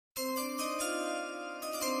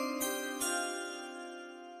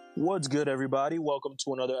What's good, everybody? Welcome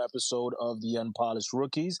to another episode of The Unpolished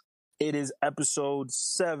Rookies. It is episode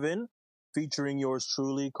 7, featuring yours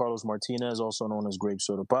truly, Carlos Martinez, also known as Grape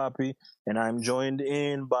Soda Papi. And I'm joined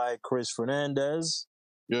in by Chris Fernandez.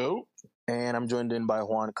 Yo. And I'm joined in by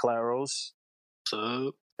Juan Claros. What's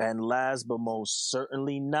up? And last but most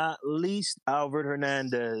certainly not least, Albert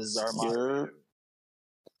Hernandez, our moderator.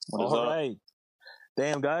 All right.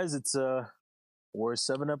 Damn, guys, it's we're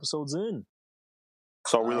 7 episodes in.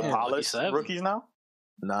 So are we the polished rookies now?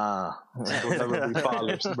 Nah. We'll never be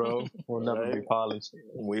polished, bro. We'll never be polished.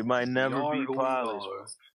 We might never be polished.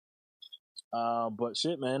 But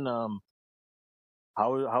shit, man. How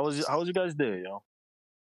was your guys' day, yo?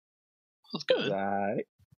 It was good. Right.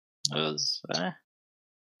 It was kind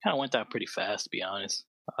of went out pretty fast, to be honest.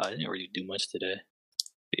 I didn't really do much today,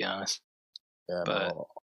 to be honest. Yeah, but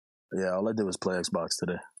all I did was play Xbox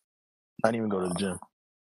today. I didn't even go to the gym.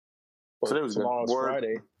 So it was tomorrow's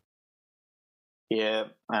Friday. Yeah,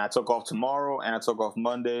 and I took off tomorrow and I took off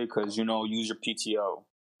Monday because, use your PTO.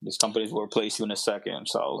 These companies will replace you in a second,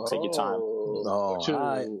 so take your time.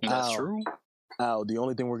 That's true. Al, the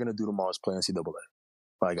only thing we're going to do tomorrow is play NCAA.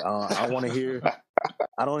 Like, I want to hear,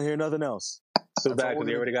 I don't hear nothing else. Too bad because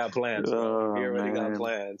he already got plans. He already got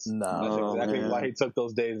plans. Nah, that's exactly why he took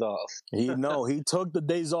those days off. He took the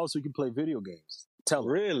days off so he could play video games. Tell him.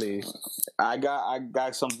 Really? I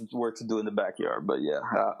got some work to do in the backyard, but yeah,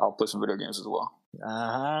 I'll play some video games as well.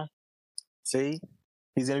 See,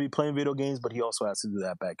 he's gonna be playing video games, but he also has to do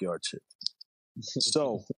that backyard shit.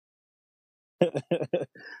 So,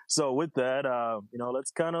 with that,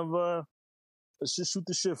 let's just shoot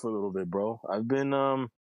the shit for a little bit, bro. I've been, I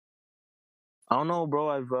don't know,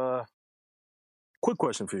 bro. Quick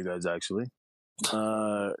question for you guys, actually.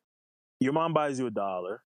 Your mom buys you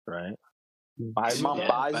 $1, right? My mom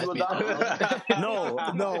buys you $1? No,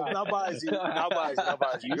 not buys you. Not buys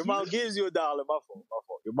you. Your mom gives you $1. My fault.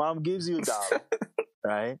 Your mom gives you $1,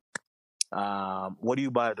 right? What do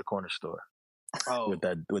you buy at the corner store? With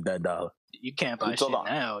that dollar? You can't buy shit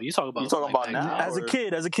now. You talking about now? As a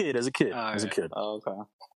kid. Oh, okay.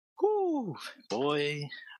 Whew, boy,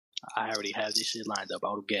 I already have this shit lined up.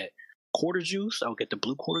 I'll get quarter juice. I'll get the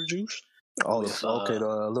blue quarter juice. Oh, okay, the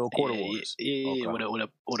little quarter waters. Yeah, okay.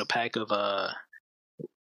 with a pack of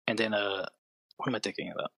and then what am I thinking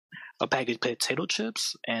about? A pack of potato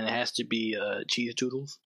chips, and it has to be cheese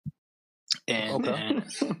doodles. And then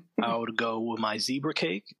I would go with my zebra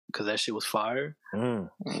cake because that shit was fire. And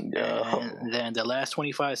then the last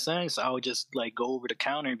 25 cents, I would just like go over the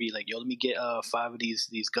counter and be like, "Yo, let me get 5 of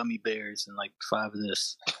these gummy bears and like 5 of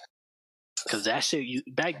this." Because that shit,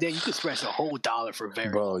 back then, you could stretch a whole $1 for very.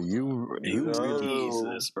 Bro, you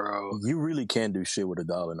Jesus, bro. You really can't do shit with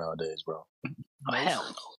 $1 nowadays, bro. Oh, hell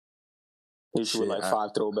no. He's with like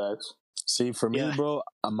 5 throwbacks. See, for me, bro,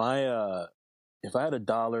 if I had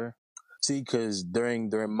 $1, see, because during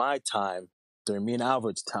my time, during me and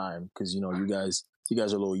Albert's time, because you guys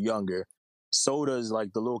are a little younger, sodas,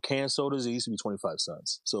 like the little canned sodas, it used to be 25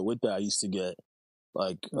 cents. So with that, I used to get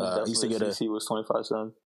CC was 25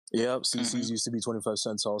 cents. Yep, CC's used to be 25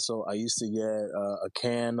 cents also. I used to get a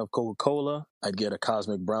can of Coca-Cola. I'd get a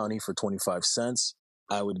Cosmic Brownie for 25 cents.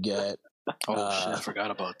 I would get... shit, I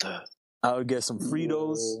forgot about that. I would get some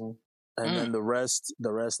Fritos, and then the rest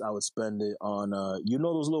I would spend it on,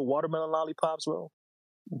 those little watermelon lollipops, bro?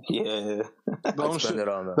 Yeah. Them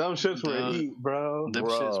shits were heat, bro. Them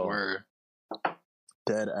shits were...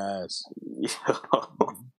 Dead ass.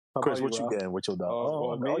 Chris, what you getting? What's your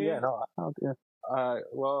 $1?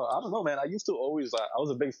 Well, I don't know, man. I used to always, I was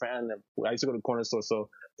a big fan of, I used to go to the corner store, so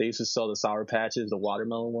they used to sell the Sour Patches, the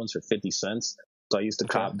watermelon ones for 50 cents. So I used to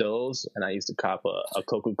cop those, and I used to cop a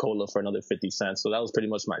Coca-Cola for another 50 cents. So that was pretty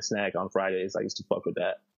much my snack on Fridays. I used to fuck with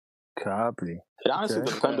that. Copy. It honestly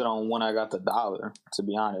depended on when I got the $1, to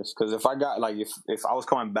be honest. Because if I got, like, if I was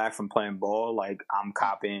coming back from playing ball, like, I'm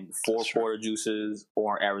copping 4 quarter juices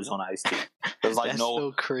or Arizona iced tea. There's like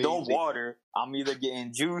no water. I'm either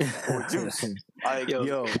getting juice or juice. Like,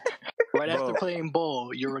 yo. Right after playing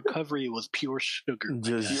ball, your recovery was pure sugar.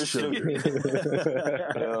 Just sugar.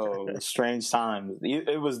 Yo, strange times.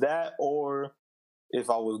 It was that, or if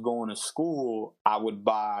I was going to school, I would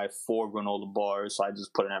buy 4 granola bars, so I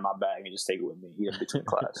just put it in my bag and just take it with me in between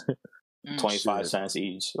class. 25 cents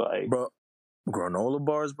each. Like, bro, granola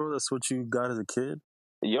bars, bro? That's what you got as a kid?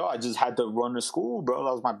 Yo, I just had to run to school, bro.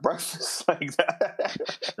 That was my breakfast. Like that.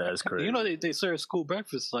 That's crazy. You know they serve school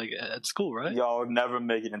breakfast like at school, right? Yo, I would never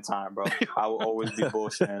make it in time, bro. I would always be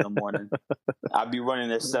bullshitting in the morning. I'd be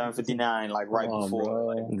running at 7:59, like right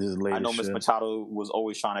before. Like, I know Miss Machado was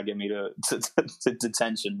always trying to get me to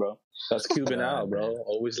detention, bro. That's Cuban out, bro.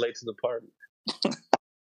 Always late to the party.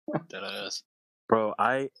 That is. Bro,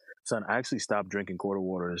 I actually stopped drinking quarter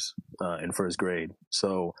waters in first grade.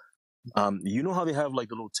 So, you know how they have like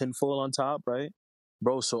the little tinfoil on top, right?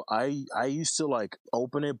 Bro, so I used to like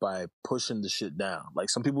open it by pushing the shit down. Like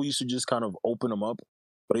some people used to just kind of open them up,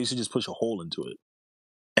 but I used to just push a hole into it.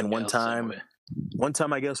 And one time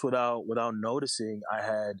I guess without noticing, I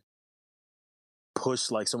had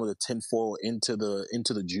pushed like some of the tinfoil into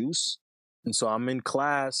the juice. And so I'm in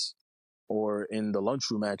class or in the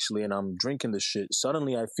lunchroom actually, and I'm drinking the shit.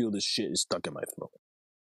 Suddenly I feel the shit is stuck in my throat.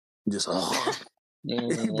 Just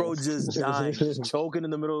bro, just dying, just choking in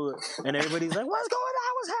the middle, and everybody's like, "What's going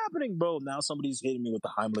on? What's happening, bro?" Now somebody's hitting me with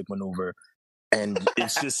the Heimlich maneuver, and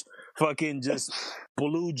it's just fucking just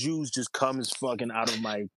blue juice just comes fucking out of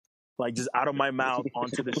my mouth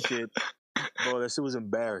onto the shit. Bro, that shit was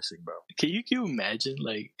embarrassing, bro. Can you imagine,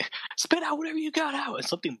 like, spit out whatever you got out and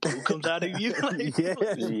something blue comes out of you? Like,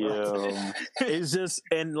 yeah. It's just,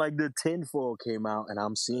 and like the tinfoil came out and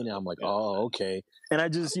I'm seeing it. I'm like, oh, okay. And I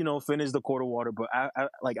just, finished the quarter water. But I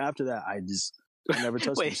like after that, I just never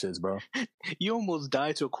touched them shits, bro. You almost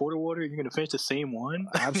died to a quarter water and you're going to finish the same one?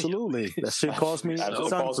 Absolutely. That shit cost me. That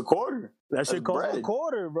cost a quarter. That shit cost a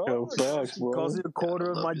quarter, bro. Yo, facts, bro. Cost me a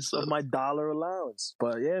quarter of my dollar allowance.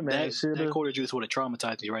 But yeah, man. That quarter juice would have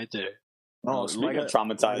traumatized me right there. Oh, speaking of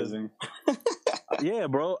traumatizing. Yeah,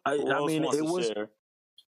 bro. I mean, it was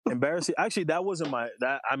embarrassing. Actually, that wasn't I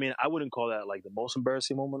wouldn't call that like the most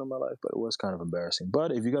embarrassing moment of my life, but it was kind of embarrassing.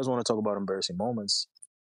 But if you guys want to talk about embarrassing moments,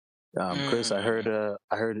 Chris, I heard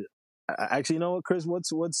actually, you know what, Chris,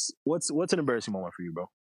 what's an embarrassing moment for you, bro?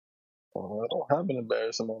 Well, I don't have an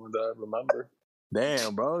embarrassing moment that I remember.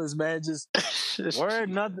 Damn, bro, this man just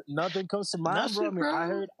nothing comes to mind, bro. I mean, I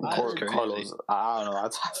heard Carlos. I don't know. I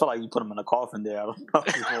feel like you put him in a coffin there. I don't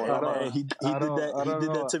know. He did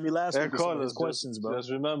that to me last week. Carlos, questions, bro.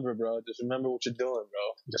 Just remember, bro. Just remember what you're doing,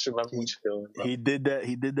 bro. Just remember what you're doing, bro. He did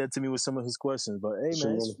that to me with some of his questions. But hey,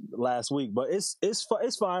 man, it's last week. But it's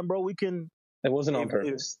fine, bro. We can. It wasn't on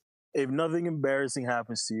purpose. If nothing embarrassing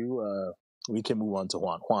happens to you, we can move on to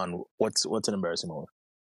Juan. Juan, what's an embarrassing moment?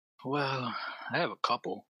 Well, I have a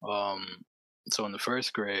couple. So in the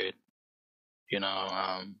first grade,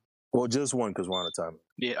 well, just one because we're on a time.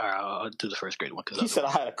 Yeah, all right, I'll do the first grade one. He said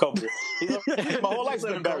I had a couple. My whole life's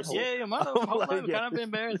been embarrassing. Yeah, my whole life kind of been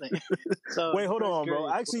embarrassing. So wait, hold on, bro.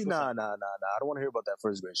 Actually, nah. I don't want to hear about that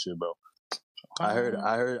first grade shit, bro. I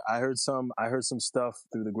heard some stuff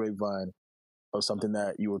through the grapevine of something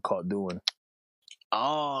that you were caught doing.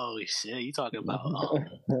 Oh shit! You talking about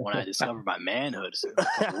when I discovered my manhood a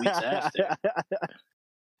couple weeks after?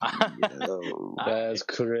 That's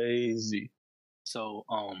crazy. So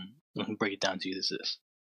let me break it down to you.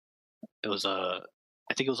 It was I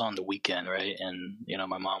think it was on the weekend, right? And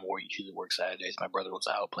my mom usually works Saturdays. My brother was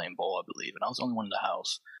out playing ball, I believe, and I was the only one in the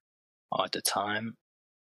house at the time.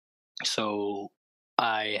 So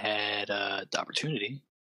I had the opportunity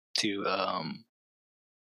to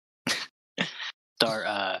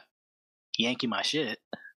start yanking my shit,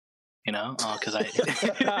 because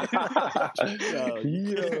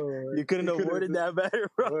you couldn't have worded that better,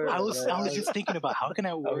 bro. I was just thinking about how can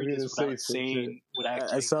I word this without saying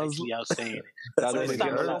actually out saying it. It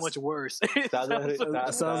sounds so much worse.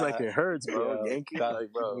 That sounds like it hurts, bro. Yanking,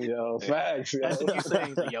 like, bro. Yo, facts. That's what he's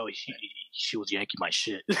saying. Like, yo, she was yanking my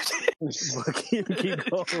shit. keep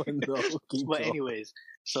going, though. But anyways,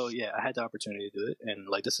 so yeah, I had the opportunity to do it, and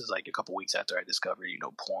like this is like a couple weeks after I discovered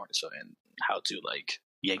porn, so and how to like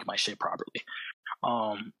yank my shit properly.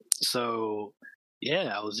 So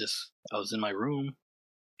yeah, I was in my room,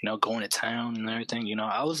 going to town and everything.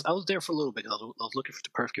 I was there for a little bit because I was looking for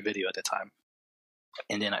the perfect video at the time,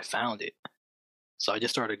 and then I found it. So I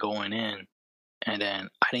just started going in, and then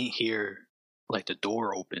I didn't hear like the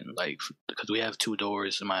door open, like because we have two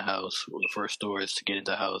doors in my house. Well, the first door is to get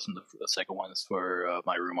into the house, and the second one is for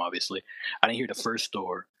my room. Obviously, I didn't hear the first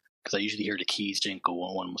door because I usually hear the keys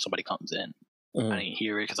jingle when somebody comes in. Mm-hmm. I didn't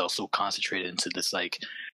hear it because I was so concentrated into this like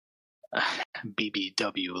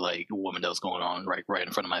BBW like woman that was going on right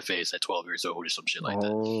in front of my face at 12 years old or some shit like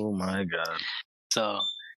that. Oh my god! So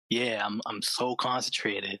yeah, I'm so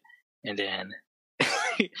concentrated, and then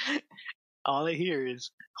all I hear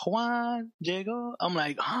is Juan Diego. I'm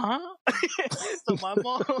like, huh? So my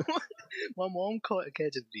mom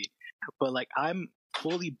catches me, but like I'm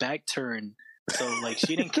fully back turned, so like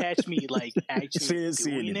she didn't catch me like actually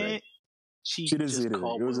doing it. She didn't just see it. It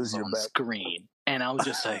was just on the screen, and I was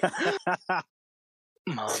just like,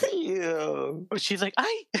 Mom. Yeah. She's like,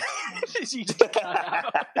 she just got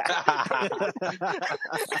out. And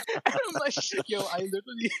I'm like, yo, I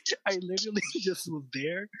literally just was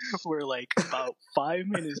there for like about 5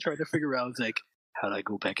 minutes trying to figure out, like, how do I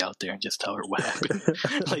go back out there and just tell her what happened?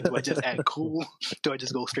 Like, do I just act cool? Do I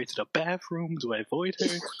just go straight to the bathroom? Do I avoid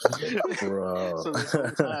her? Bro. So this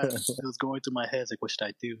whole time, it was going through my head, like, what should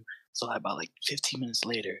I do? So about like 15 minutes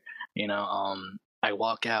later, I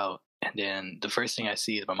walk out, and then the first thing I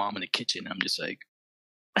see is my mom in the kitchen. I'm just like,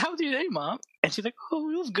 how was your day, Mom? And she's like, oh,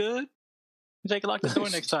 it was good. She's like, lock the door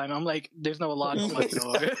next time. I'm like, there's no lock on my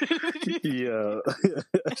door. Yeah.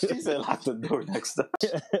 She said, lock the door next time.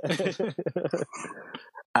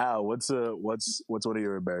 Al, what's one of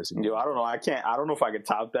your embarrassing? Yo, I don't know. I don't know if I can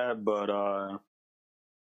top that, but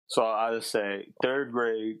so I'll just say third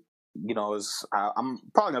grade. I'm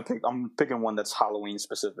probably gonna I'm picking one that's Halloween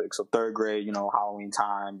specific. So third grade, Halloween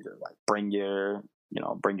time, like bring your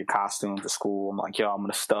costume to school. I'm like, yo, I'm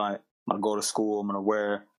gonna stunt. I'm gonna go to school. I'm gonna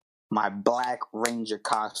wear my Black Ranger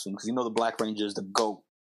costume because the Black Ranger is the GOAT.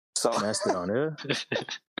 So that's it on there.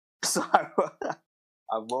 So I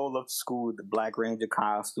roll up to school with the Black Ranger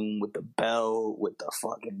costume, with the belt, with the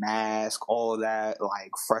fucking mask, all that,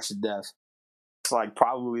 like fresh to death. It's like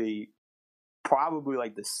probably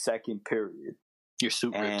like the second period. Your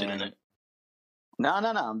suit ripped in it.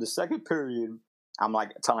 No. The second period, I'm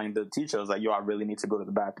like telling the teacher, I was like, yo, I really need to go to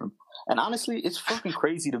the bathroom. And honestly, it's fucking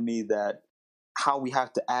crazy to me that how we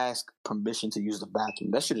have to ask permission to use the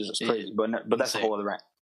bathroom. That shit is just crazy. But that's a whole other rant.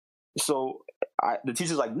 So the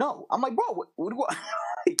teacher's like, no. I'm like, bro, what?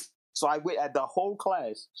 So I wait at the whole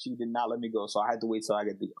class. She did not let me go. So I had to wait till I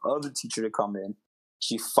get the other teacher to come in.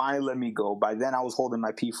 She finally let me go. By then, I was holding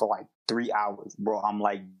my pee for like 3 hours, bro. I'm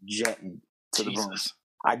like jetting to the room.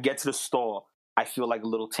 I get to the store. I feel like a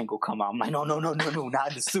little tinkle come out. I'm like, no, not in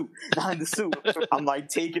the suit. Not in the suit. I'm like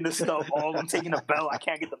taking the stuff off. I'm taking the belt. I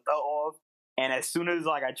can't get the belt off. And as soon as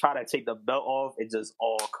like I try to take the belt off, it just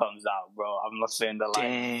all comes out, bro. I'm saying that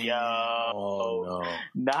like, yo,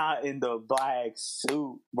 not in the black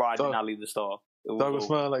suit, bro. I did not leave the store. Dog was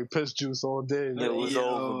smelling like piss juice all day. It was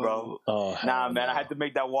over, bro. Nah, man, I had to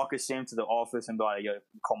make that walk of shame to the office and be like, yo,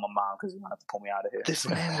 call my mom because you're gonna have to pull me out of here. This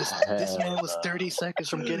man was 30 seconds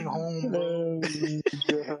from getting home, bro.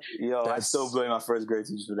 Yo, I still blame my first grade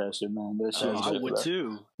teacher for that shit, man. That shit I would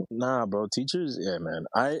too. Nah, bro, teachers, yeah, man.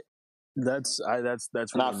 That's really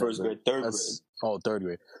not first grade, third grade. Oh, third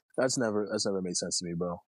grade. That's never made sense to me,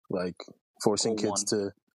 bro. Like forcing kids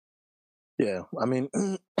to. Yeah, I mean,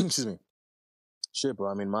 excuse me. Shit,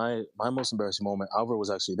 bro. I mean, my most embarrassing moment. Alvaro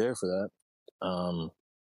was actually there for that.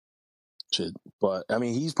 Shit, but I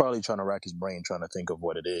mean, he's probably trying to rack his brain, trying to think of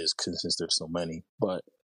what it is, since there's so many. But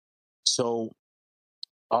so,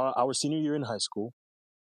 our senior year in high school,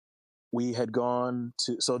 we had gone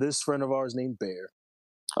to. So this friend of ours named Bear.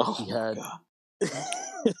 Oh, he had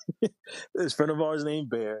this friend of ours named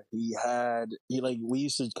Bear. We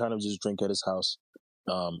used to kind of just drink at his house.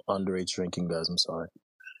 Underage drinking, guys. I'm sorry,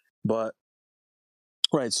 but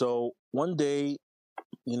right. So one day,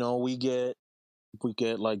 we get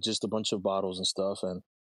like just a bunch of bottles and stuff, and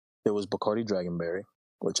it was Bacardi Dragonberry,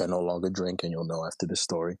 which I no longer drink, and you'll know after this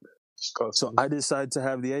story. So I decided to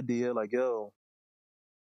have the idea, like, yo,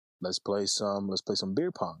 let's play some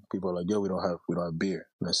beer pong. People are like, yo, we don't have beer.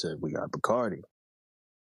 And I said, we got Bacardi.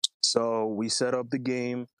 So we set up the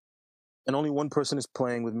game, and only one person is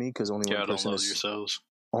playing with me because only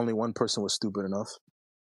one person was stupid enough.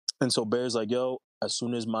 And so Bear's like, yo, as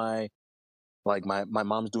soon as my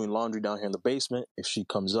mom's doing laundry down here in the basement, if she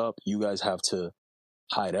comes up, you guys have to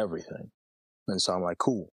hide everything. And so I'm like,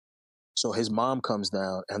 cool. So his mom comes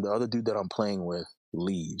down, and the other dude that I'm playing with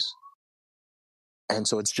leaves. And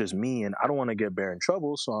so it's just me, and I don't want to get Bear in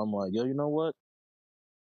trouble. So I'm like, yo, you know what?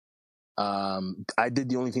 I did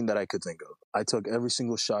the only thing that I could think of. I took every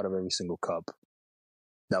single shot of every single cup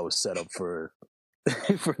that was set up for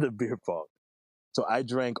for the beer pong. So I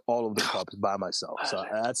drank all of the cups by myself. So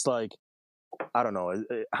that's like, I don't know.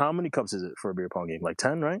 How many cups is it for a beer pong game? Like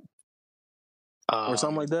 10, right? Or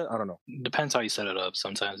something like that? I don't know. Depends how you set it up.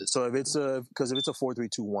 Sometimes it's... So if it's a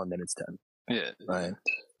 4-3-2-1, then it's 10. Yeah. Right?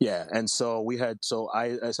 Yeah. And so I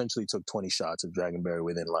essentially took 20 shots of Dragonberry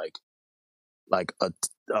within like a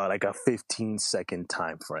 15-second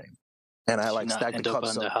time frame. And I stacked the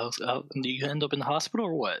cups up. Do you end up in the hospital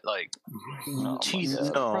or what? Like, Jesus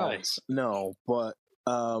Christ. No, but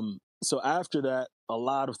so after that, a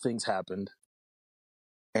lot of things happened.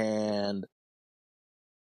 And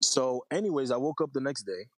so anyways, I woke up the next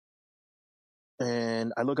day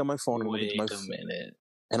and I look at my phone. Wait a minute.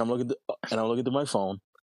 And I'm looking at my phone.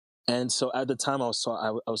 And so at the time I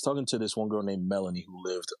was talking to this one girl named Melanie who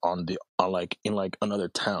lived in another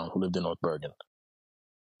town, who lived in North Bergen.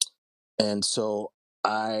 And so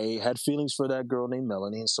I had feelings for that girl named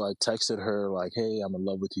Melanie. So I texted her like, hey, I'm in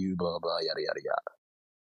love with you, blah, blah, yada, yada,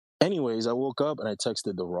 yada. Anyways, I woke up and I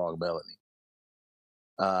texted the wrong Melanie.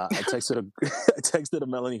 I texted I texted a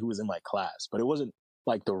Melanie who was in my class, but it wasn't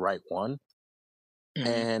like the right one. Mm-hmm.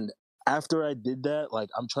 And after I did that, like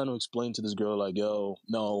I'm trying to explain to this girl, like, yo,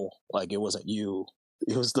 no, like it wasn't you.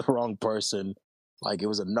 It was the wrong person. Like it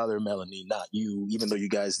was another Melanie, not you, even though you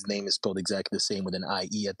guys' name is spelled exactly the same with an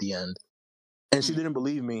IE at the end. And she didn't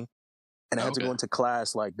believe me. And I had to go into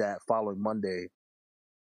class like that following Monday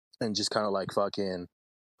and just kind of like fucking,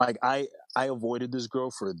 like I avoided this girl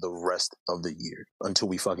for the rest of the year until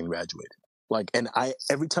we fucking graduated. Like, and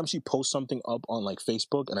every time she posts something up on like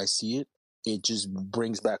Facebook and I see it, it just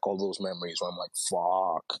brings back all those memories where I'm like,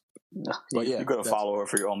 fuck. But yeah, you gotta follow her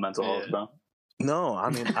for your own mental health, bro. No, I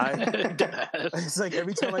mean, it's like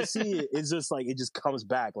every time I see it, it's just like, it just comes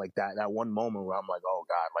back like that one moment where I'm like, oh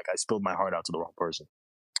God, like I spilled my heart out to the wrong person.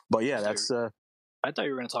 But yeah, that's, I thought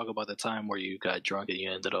you were going to talk about the time where you got drunk and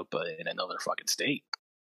you ended up in another fucking state.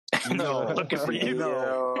 No, looking for you.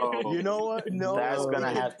 No. You know what? No, that's gonna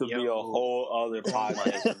have to be a whole other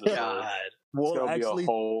podcast. God, well, it's gonna be a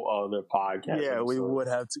whole other podcast. Yeah, we would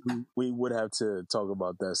have to. We would have to talk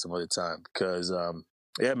about that some other time because,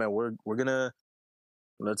 yeah, man, we're gonna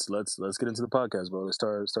let's get into the podcast, bro. Let's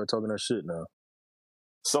start talking our shit now.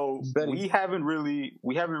 So we haven't really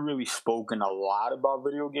spoken a lot about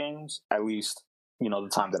video games, at least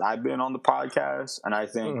the time that I've been on the podcast, and I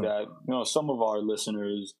think that some of our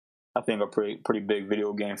listeners I think are pretty big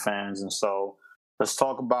video game fans, and so let's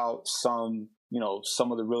talk about some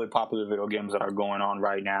of the really popular video games that are going on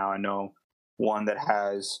right now. I know one that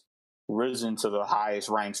has risen to the highest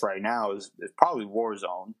ranks right now is probably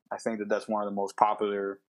Warzone. I think that's one of the most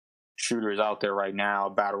popular shooters out there right now.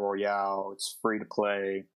 Battle Royale, it's free to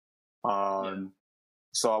play.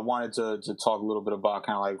 So I wanted to talk a little bit about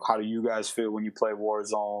kind of like, how do you guys feel when you play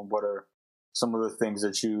Warzone? What are some of the things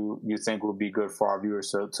that you think would be good for our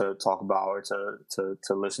viewers to talk about or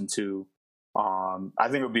to listen to? I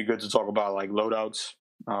think it would be good to talk about like loadouts,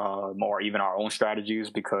 or even our own strategies,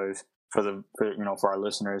 because for our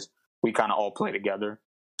listeners, we kind of all play together.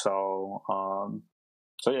 So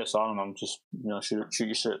yeah, so I don't know, just shoot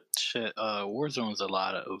your shit. Warzone's a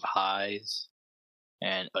lot of highs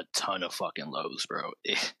and a ton of fucking lows, bro.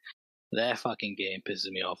 That fucking game pisses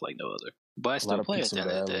me off like no other. But I still play it at the end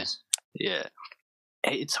of the day. Yeah.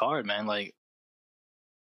 It's hard, man. Like,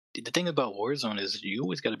 the thing about Warzone is you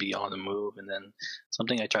always got to be on the move, and then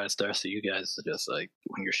something I try to stress to you guys is just like,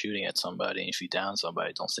 when you're shooting at somebody and if you down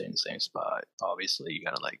somebody, don't stay in the same spot. Obviously, you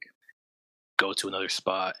got to like go to another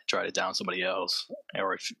spot, try to down somebody else,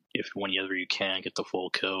 or if whenever you can, get the full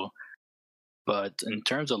kill. But in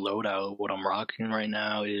terms of loadout, what I'm rocking right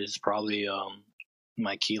now is probably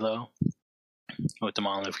my Kilo with the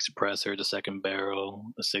monolithic suppressor, the second barrel,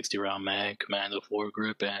 a 60-round mag, commando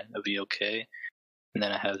foregrip, and a VOK. And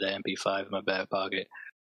then I have the MP5 in my back pocket.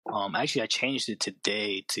 Actually, I changed it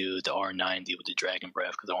today to the R90 with the Dragon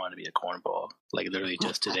Breath because I wanted to be a cornball. Like, literally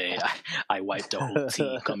just today, I wiped the whole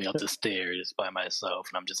team coming up the stairs by myself.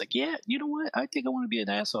 And I'm just like, yeah, you know what? I think I want to be an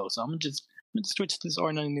asshole. So I'm going to switch to this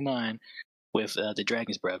R99 with the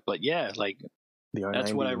Dragon's Breath. But yeah, like,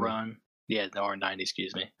 that's what I run. Yeah, the R90,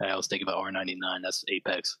 excuse me. I was thinking about R99. That's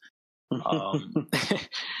Apex.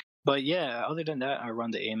 But yeah, other than that, I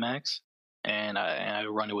run the AMAX, and I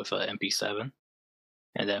run it with an MP7.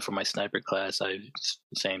 And then for my sniper class,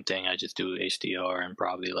 same thing. I just do HDR and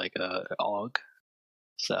probably like a AUG.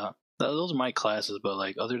 So those are my classes. But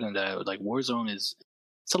like, other than that, like, Warzone it's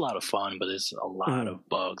a lot of fun, but there's a lot of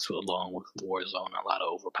bugs along with Warzone. A lot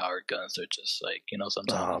of overpowered guns. They're just like,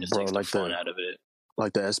 sometimes it just takes the fun out of it.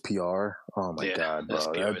 Like the SPR. Oh my god, bro!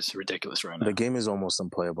 SPR is ridiculous right now. The game is almost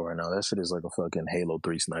unplayable right now. That shit is like a fucking Halo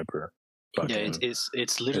 3 sniper. Yeah,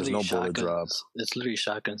 it's literally no shotguns. Bullet drop. It's literally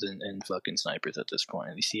shotguns and fucking snipers at this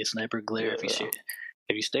point. If you see a sniper glare, if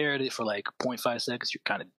you stare at it for like 0.5 seconds,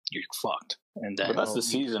 you're fucked. And then, but that's the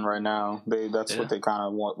season right now. That's what they kind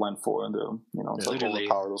of went for, and to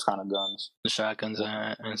overpower those kind of guns, the shotguns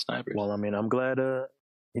and snipers. Well, I mean, I'm glad.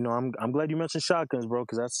 I'm glad you mentioned shotguns, bro,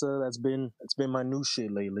 because that's been my new shit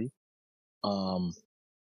lately. I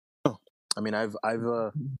mean, I've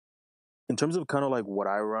in terms of kind of like what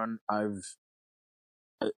I run,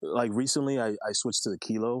 like recently I switched to the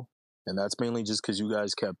Kilo, and that's mainly just because you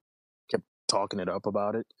guys kept talking it up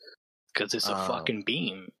about it. Because it's a fucking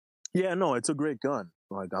beam. Yeah, no, it's a great gun.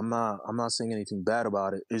 Like, I'm not saying anything bad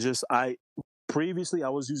about it. It's just previously I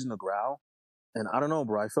was using the Grau, and I don't know,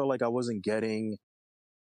 bro. I felt like I wasn't getting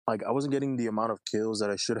the amount of kills that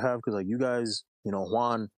I should have, because like you guys,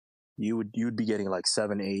 Juan, you'd be getting like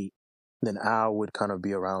 7, 8. Then Al would kind of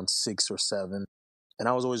be around 6 or 7. And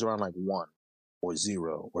I was always around like 1 or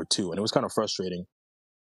 0 or 2. And it was kind of frustrating.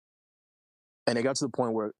 and it got to the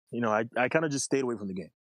point where I kind of just stayed away from the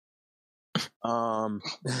game.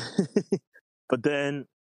 But then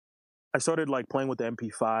I started like playing with the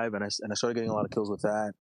MP5, and I started getting a lot of kills with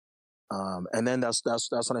that. And then that's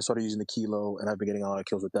when I started using the Kilo, and I've been getting a lot of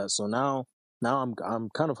kills with that. So now I'm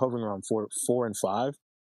kind of hovering around 4 and 5.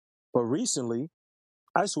 But recently,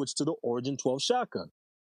 I switched to the Origin 12 shotgun,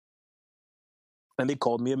 and they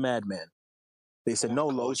called me a madman. They said, "No,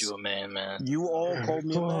 Los, you a man. You all called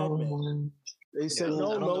me a madman." They said,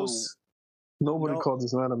 "No, Los." Nobody called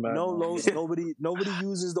this man a madman. No, Los. Nobody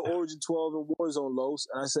uses the Origin 12 in Warzone, Los.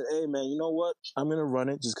 And I said, "Hey, man, you know what? I'm gonna run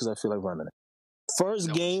it just because I feel like running it."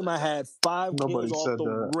 First game, I had 5 kills off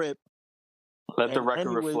the rip. Let the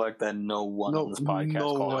record reflect that no one on this podcast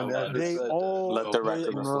called that. Let the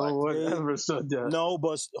record reflect. No one ever said that. No,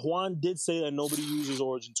 but Juan did say that nobody uses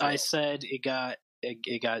Origin 12. I said it got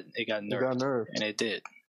nerfed, and it did.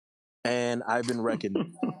 And I've been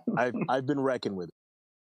reckoning. I've been reckoning with it.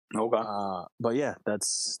 Okay. But yeah,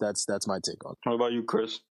 that's my take on it. What about you,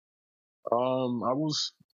 Chris? I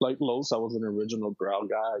was like Los. I was an original Growl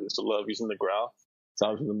guy. I used to love using the Growl. It's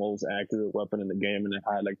obviously the most accurate weapon in the game, and it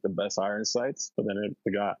had like the best iron sights. But then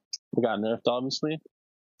it got nerfed, obviously.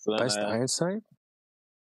 So then best iron sight?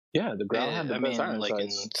 Yeah, the Growl had the best iron like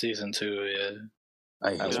sights. In season 2, yeah.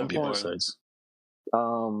 I hate some iron sights.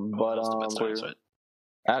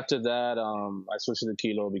 After that, I switched to the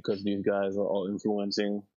Kilo because these guys are all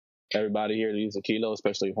influencing everybody here to use the Kilo,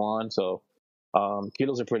 especially Juan. So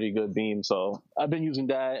Kilo's a pretty good beam. So I've been using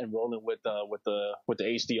that and rolling with the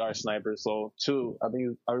HDR sniper. So I've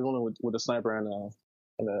been rolling with the sniper and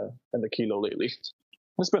the Kilo lately.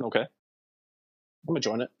 It's been okay. I'm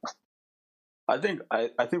enjoying it. I think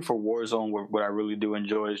for Warzone, what I really do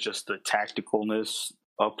enjoy is just the tacticalness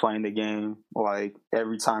of playing the game. Like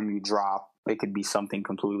every time you drop, it could be something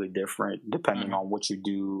completely different depending on what you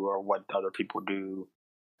do or what other people do.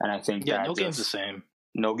 And I think no game's the same.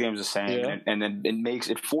 No game's the same, yeah. And then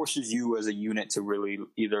it forces you as a unit to really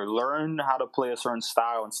either learn how to play a certain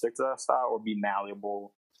style and stick to that style, or be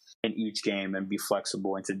malleable in each game and be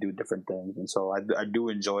flexible and to do different things. And so I do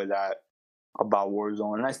enjoy that about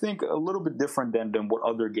Warzone, and I think a little bit different than what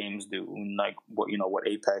other games do, like what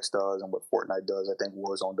Apex does and what Fortnite does. I think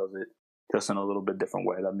Warzone does it just in a little bit different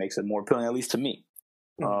way that makes it more appealing, at least to me,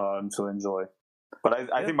 to enjoy. But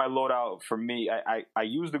I think my loadout for me, I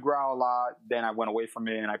used the Growl a lot. Then I went away from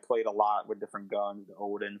it and I played a lot with different guns, the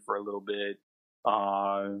Odin for a little bit.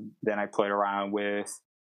 Then I played around with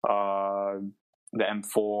the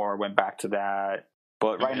M4, went back to that.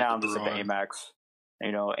 But right now I'm just at the AMAX.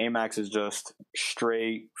 AMAX is just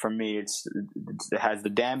straight for me. It has the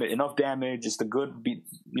damage, enough damage. It's the good,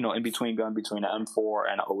 in between gun between the M4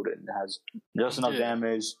 and the Odin. It has just enough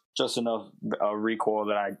damage, just enough recoil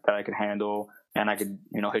that I can handle. And I could,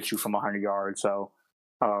 hit you from 100 yards. So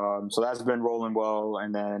that's been rolling well.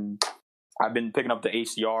 And then I've been picking up the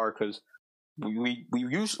HDR because we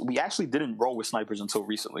actually didn't roll with snipers until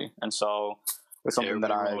recently. And so it's something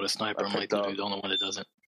that I roll with a sniper. I'm like the only one that doesn't.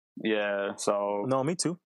 Yeah. So no, me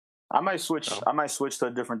too. I might switch. Oh. I might switch to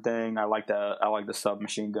a different thing. I like the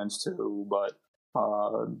submachine guns too. But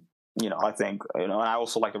I think and I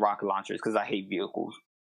also like the rocket launchers because I hate vehicles.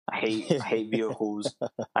 I hate vehicles.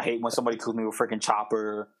 I hate when somebody kills me with a freaking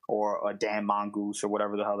chopper or a damn mongoose or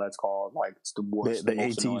whatever the hell that's called. Like, it's the worst, the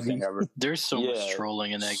most annoying thing ever. There's so much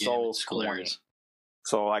trolling in that game. It's hilarious.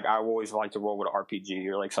 So, like, I always like to roll with an RPG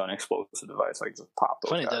or like some explosive device, like just pop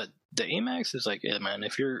those. Funny, the AMAX is like, man,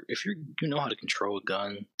 if you know how to control a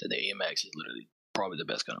gun, then the AMAX is literally probably the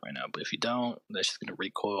best gun right now. But if you don't, that's just gonna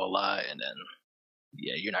recoil a lot, and then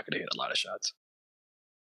you're not gonna hit a lot of shots.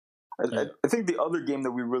 I think the other game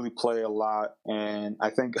that we really play a lot, and I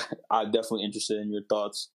think I'm definitely interested in your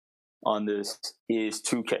thoughts on this, is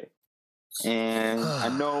 2K. And I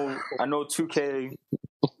know 2K,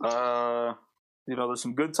 there's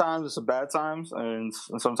some good times, there's some bad times, and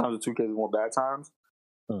sometimes the 2K is more bad times.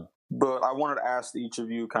 But I wanted to ask each of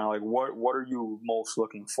you kind of like, what are you most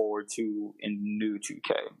looking forward to in new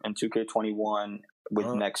 2K and 2K21 with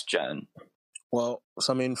next gen? Well,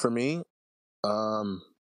 so I mean, for me,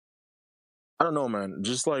 I don't know, man.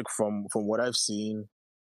 Just like from what I've seen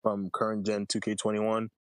from current gen 2K21,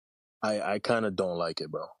 I kind of don't like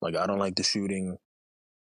it, bro. Like, I don't like the shooting.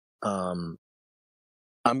 I'm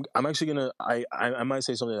actually gonna I might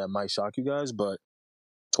say something that might shock you guys, but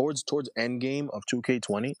towards end game of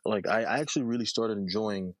 2K20, like I actually really started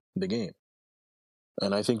enjoying the game,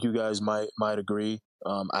 and I think you guys might agree.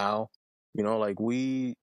 Al, like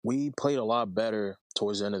we played a lot better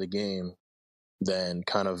towards the end of the game than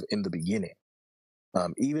kind of in the beginning.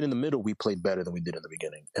 Even in the middle, we played better than we did in the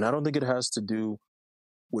beginning. And I don't think it has to do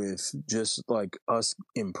with just like us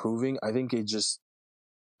improving, I think it just,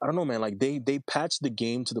 I don't know, man. Like they patched the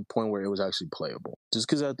game to the point where it was actually playable. Just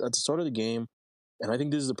because at the start of the game, and I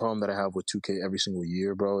think this is the problem that I have with 2K every single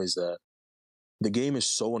year, bro, is that the game is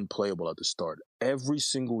so unplayable at the start. Every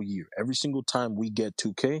single year, every single time we get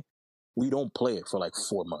 2K, we don't play it for like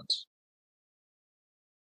 4 months.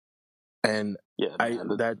 And yeah,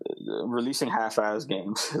 releasing half-ass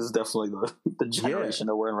games is definitely the generation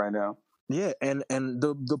that we're in right now. Yeah, and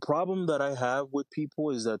the problem that I have with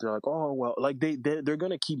people is that they're like, oh well, like they're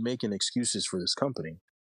gonna keep making excuses for this company,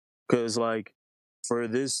 because like for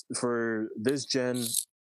this gen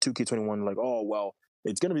 2K21, like, oh well,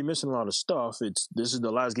 it's gonna be missing a lot of stuff. This is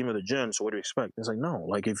the last game of the gen, so what do you expect? It's like, no,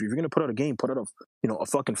 like if you're gonna put out a game, put out a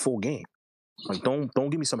fucking full game. Like don't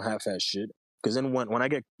give me some half-ass shit. Because then when I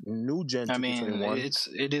get new gen 2K21,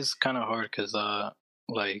 it is kind of hard because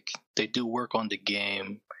like they do work on the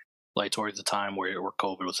game like towards the time where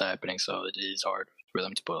COVID was happening, so it is hard for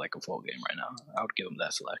them to put like a full game right now. I would give them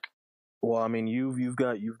that slack. Well, I mean, you've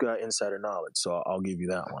got insider knowledge, so I'll give you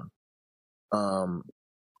that one.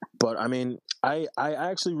 But I mean, I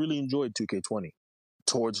actually really enjoyed 2K20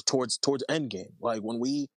 towards Endgame. Like when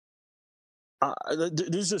we,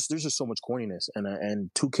 there's just so much corniness,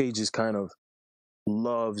 and 2K just kind of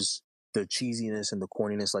loves the cheesiness and the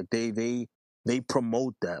corniness. Like they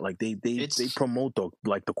promote that. Like they promote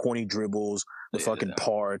the corny dribbles, the fucking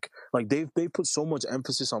park. Like they put so much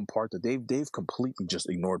emphasis on park that they've completely just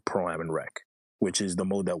ignored Pro Am and Rec, which is the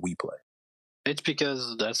mode that we play. It's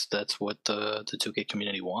because that's what the 2K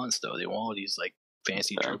community wants, though. They want all these like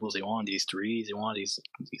fancy dribbles. They want these threes. They want these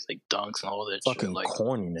like dunks and all that fucking shit. Like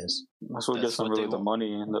corniness. That's what gets them really the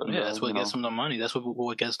money. That's what gets them the money. That's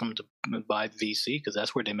what gets them to buy VC, because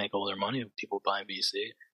that's where they make all their money. People buying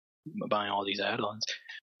VC, buying all these add-ons,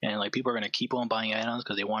 and like people are gonna keep on buying add-ons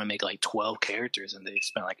because they want to make like 12 characters, and they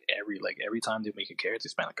spend like every time they make a character, they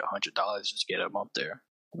spend like $100 just to get them up there.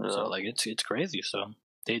 Yeah. So like it's crazy. So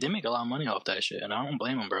they make a lot of money off that shit, and I don't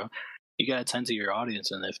blame them, bro. You gotta tend to your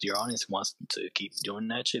audience, and if your audience wants to keep doing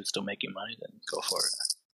that shit, still making money, then go for it.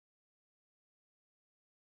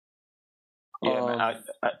 Yeah, man.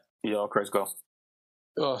 Chris, go.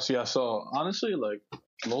 Yeah. So honestly, like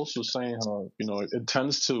Los was saying, it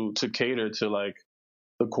tends to cater to like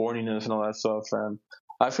the corniness and all that stuff, and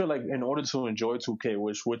I feel like in order to enjoy 2K,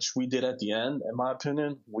 which we did at the end, in my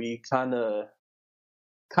opinion, we kind of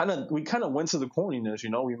went to the corniness.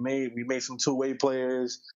 We made some two-way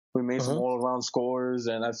players. We made some all-around scores,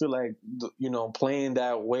 and I feel like, playing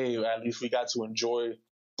that way, at least we got to enjoy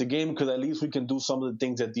the game, because at least we can do some of the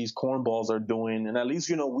things that these cornballs are doing, and at least,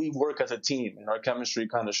 we work as a team, and our chemistry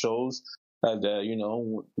kind of shows that,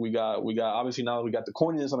 we got obviously now that we got the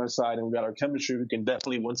corniness on our side and we got our chemistry, we can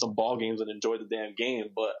definitely win some ball games and enjoy the damn game.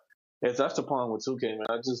 But that's the problem with 2K, man.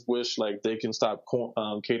 I just wish like they can stop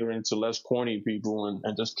catering to less corny people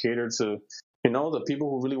and just cater to the people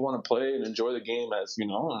who really want to play and enjoy the game, as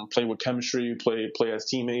and play with chemistry, play as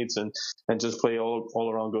teammates, and just play all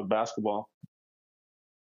around good basketball.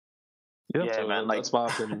 Yeah, so man. Like, that's my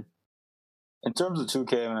opinion. In terms of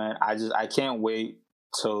 2K, man, I can't wait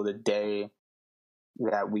till the day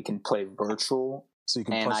that we can play virtual. So you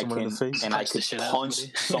can punch someone in the face? And I could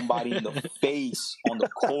punch somebody in the face on the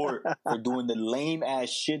court for doing the lame ass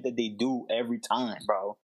shit that they do every time,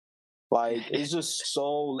 bro. Like, it's just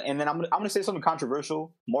so. And then I'm gonna say something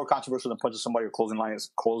controversial, more controversial than punching somebody or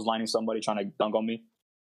clotheslining somebody trying to dunk on me.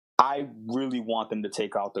 I really want them to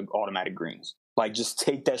take out the automatic greens. Like, just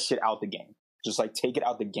take that shit out the game. Just like take it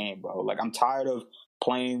out the game, bro. Like, I'm tired of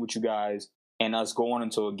playing with you guys and us going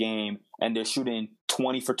into a game and they're shooting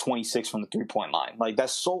 20 for 26 from the 3-point line. Like,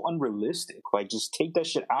 that's so unrealistic. Like, just take that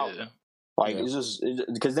shit out. Yeah. Like, it's just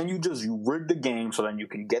because then you rig the game so then you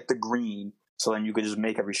can get the green, so then you can just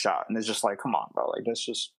make every shot. And it's just like, come on, bro. Like, that's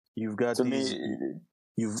just you've got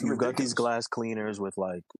these glass cleaners with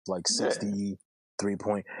like 60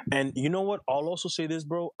 3-point. And you know what? I'll also say this,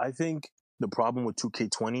 bro. I think the problem with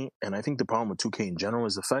 2K20, and I think the problem with 2K in general,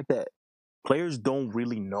 is the fact that players don't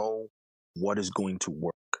really know what is going to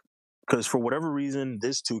work. Because for whatever reason,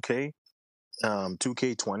 this 2K20,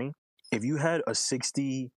 if you had a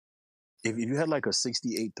 60, if you had like a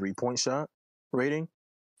 68 3-point shot rating,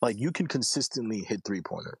 like you can consistently hit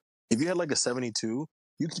 3-pointers. If you had like a 72,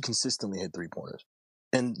 you can consistently hit 3-pointers.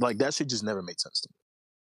 And like that shit just never made sense to me.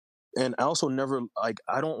 And I also never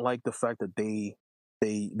I don't like the fact that they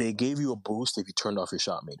gave you a boost if you turned off your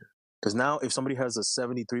shot meter. Because now if somebody has a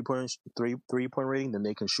 73 point rating, then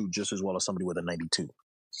they can shoot just as well as somebody with a 92.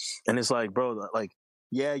 And it's like, bro, like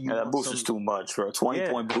Yeah, that boost is too much for a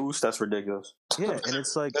 20-point boost. That's ridiculous. Yeah, and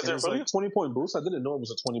it's like, is it really a 20-point boost? I didn't know it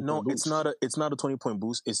was a 20-point boost. No, it's not a 20-point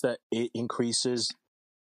boost. It's that it increases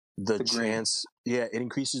the chance. Green. Yeah, it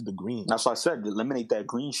increases the green. That's what I said. Eliminate that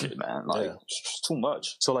green shit, man. Like it's too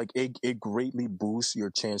much. So like it greatly boosts your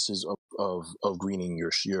chances of greening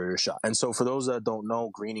your shot. And so for those that don't know,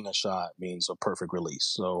 greening a shot means a perfect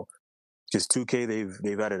release. So because 2K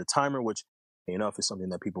they've added a timer, which enough is something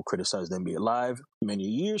that people criticized NBA Live many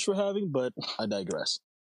years for having, but I digress.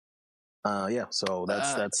 So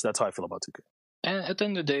that's how I feel about 2K. And at the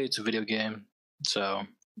end of the day, it's a video game. So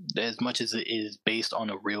as much as it is based on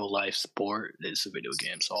a real life sport, it's a video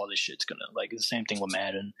game. So all this shit's gonna like it's the same thing with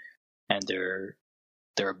Madden and their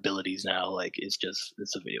abilities now. Like it's a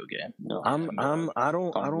video game. No, I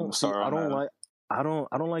don't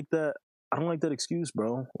like that excuse,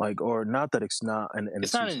 bro. Like, or not that it's not an it's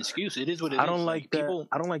excuse. not an excuse. It is what it is. I don't like that. People,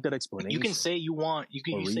 I don't like that explanation. You can say you want. You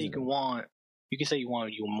can say you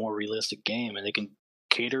want a more realistic game, and they can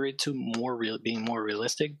cater it to being more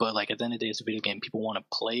realistic. But like at the end of the day, it's a video game. People want to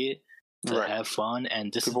play it to have fun,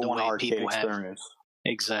 and this people is the way people experience.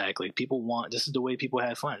 Have. Exactly. This is the way people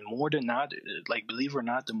have fun. More than not, like believe it or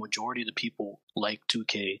not, the majority of the people like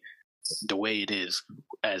 2K the way it is,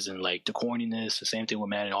 as in like the corniness, the same thing with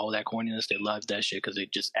Madden, all that corniness. They love that shit because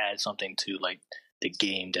it just adds something to like the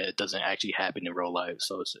game that doesn't actually happen in real life.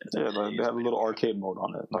 So they have a little arcade mode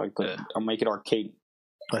on it, like I'll make it arcade.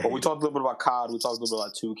 But we talked a little bit about COD. We talked a little bit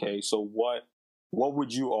about 2K. So what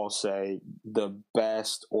would you all say the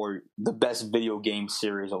best video game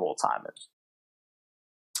series of all time is?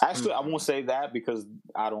 Actually, I won't say that because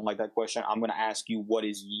I don't like that question. I'm going to ask you, what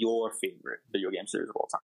is your favorite video game series of all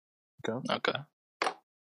time? Okay.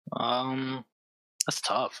 That's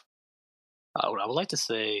tough. I would like to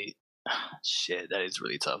say, shit, that is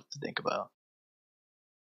really tough to think about.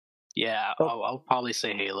 Yeah, I'll probably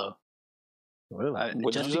say Halo. Really?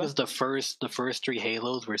 Just because the first 3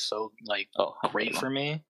 Halos were so like great for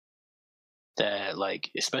me that like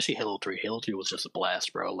especially Halo 3. Halo 3 was just a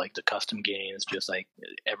blast, bro. Like the custom games, just like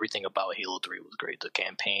everything about Halo 3 was great. The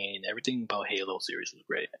campaign, everything about Halo series was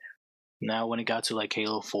great. Now when it got to like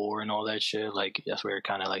Halo 4 and all that shit, like that's where it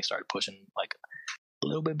kind of like started pushing like a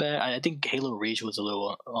little bit back. I think Halo Reach was a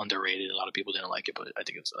little underrated. A lot of people didn't like it, but I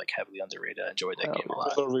think it was like heavily underrated. I enjoed that game a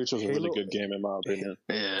lot. Halo Reach was a really good game in my opinion.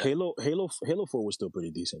 Yeah. Halo 4 was still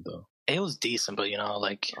pretty decent though. It was decent, but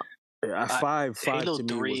like five Halo to 3, me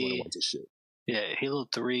was when it went to shit. Yeah, Halo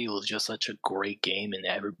 3 was just such a great game and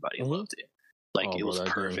everybody loved it. Like it was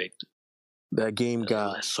perfect. That game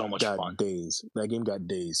got so much fun. Days. That game got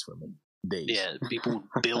days from it. Days. Yeah, people would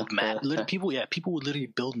build maps. People would literally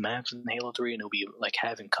build maps in Halo 3, and it would be like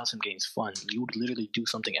having custom games fun. You would literally do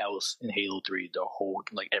something else in Halo 3 the whole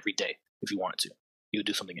like every day if you wanted to. You would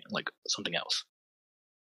do something else.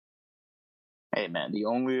 Hey man, the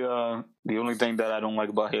only thing that I don't like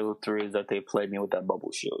about Halo 3 is that they played me with that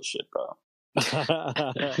bubble shield shit, bro.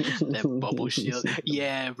 That bubble shield,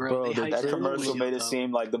 yeah, bro. That commercial made it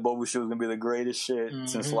seem like the bubble shield was gonna be the greatest shit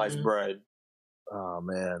since sliced bread. Oh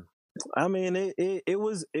man. I mean, it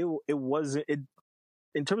wasn't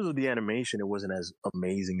in terms of the animation, it wasn't as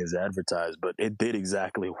amazing as advertised, but it did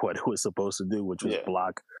exactly what it was supposed to do, which was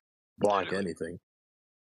block anything.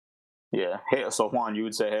 Yeah. Hey, so Juan, you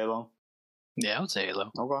would say Halo? Yeah, I would say Halo.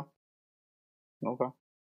 Okay.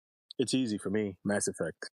 It's easy for me. Mass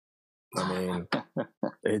Effect. I mean,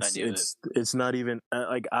 it's not even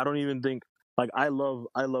like I don't even think like I love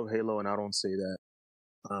Halo, and I don't say that.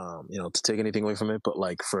 To take anything away from it, but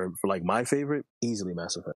like for like my favorite, easily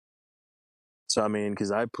Mass Effect. So I mean,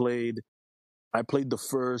 because I played the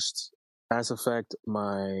first Mass Effect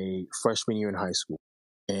my freshman year in high school,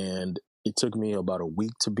 and it took me about a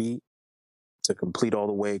week to complete all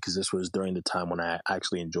the way because this was during the time when I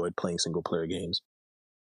actually enjoyed playing single player games.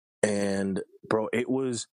 And bro, it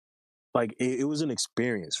was like it was an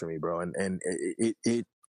experience for me, bro, and it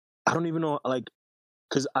I don't even know like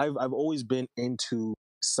because I've always been into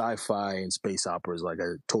sci-fi and space operas, like I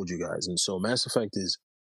told you guys, and so Mass Effect is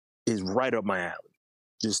right up my alley,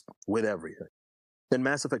 just with everything. Then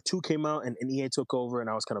Mass Effect 2 came out, and EA took over, and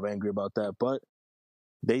I was kind of angry about that, but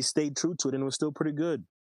they stayed true to it, and it was still pretty good.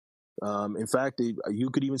 In fact,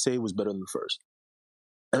 you could even say it was better than the first.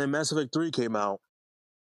 And then Mass Effect 3 came out,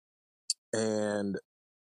 and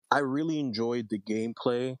I really enjoyed the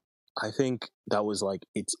gameplay. I think that was like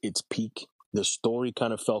its peak. The story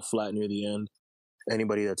kind of fell flat near the end.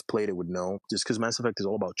 Anybody that's played it would know, just because Mass Effect is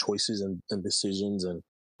all about choices and decisions and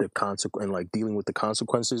the and like dealing with the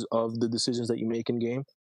consequences of the decisions that you make in game.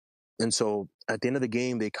 And so at the end of the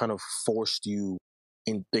game, they kind of forced you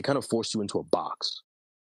into a box.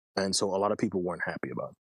 And so a lot of people weren't happy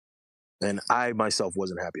about it. And I myself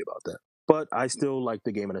wasn't happy about that. But I still liked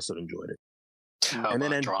the game and I still enjoyed it. How and about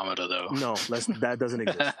then Andromeda though? No, that doesn't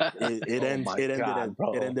exist. It ended at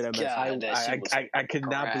I could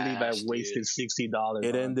not believe I wasted $60 on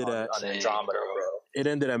Andromeda, bro. It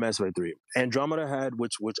ended at Mass Effect 3. Andromeda had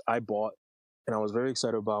which I bought and I was very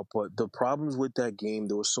excited about, but the problems with that game,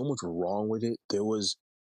 there was so much wrong with it. There was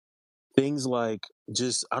things like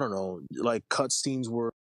just, I don't know, like cutscenes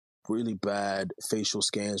were really bad, facial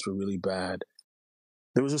scans were really bad.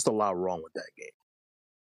 There was just a lot wrong with that game.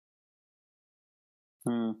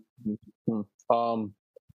 I'm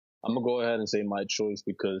gonna go ahead and say my choice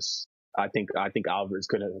because I think Alvarez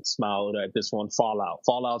could have smiled at this one.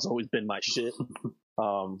 Fallout's always been my shit.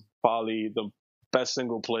 Probably the best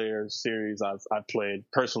single player series I've played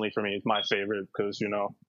personally. For me, it's my favorite because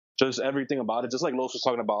just everything about it. Just like Los was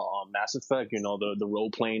talking about Mass Effect, the role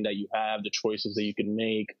playing that you have, the choices that you can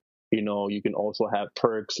make. You can also have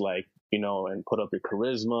perks like and put up your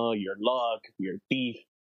charisma, your luck, your thief.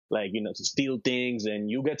 To steal things, and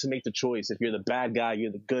you get to make the choice. If you're the bad guy,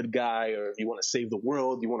 you're the good guy, or if you want to save the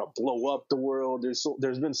world, you want to blow up the world.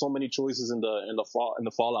 There's been so many choices in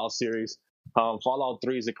the Fallout series. Fallout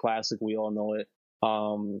 3 is a classic, we all know it.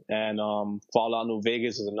 And Fallout New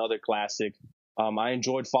Vegas is another classic. I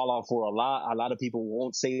enjoyed Fallout 4 a lot. A lot of people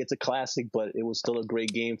won't say it's a classic, but it was still a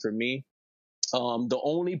great game for me. The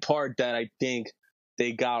only part that I think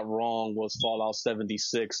they got wrong was Fallout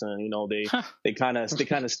 76, and they kind of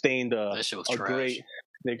stained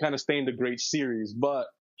they kind of stained a great series. But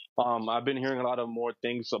I've been hearing a lot of more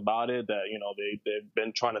things about it that they've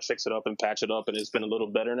been trying to fix it up and patch it up, and it's been a little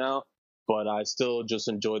better now. But I still just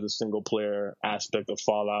enjoy the single player aspect of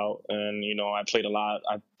Fallout, and I played a lot.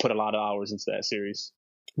 I put a lot of hours into that series.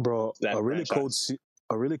 Bro, a really cold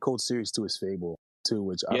series too is Fable too,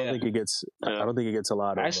 which I don't think it gets. I don't think it gets a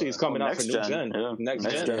lot of. Actually, it's coming out for new gen. Next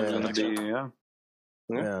gen.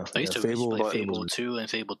 Yeah. I used to play Fable 2 and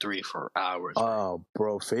Fable 3 for hours. Oh,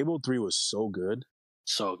 bro, Fable 3 was so good.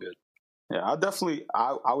 So good. Yeah, I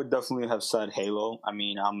would definitely have said Halo. I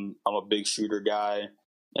mean, I'm a big shooter guy,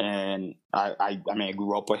 and I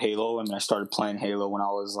grew up with Halo. I mean, I started playing Halo when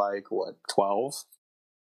I was 12.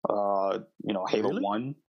 Halo really?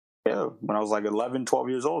 1. Yeah, when I was 11, 12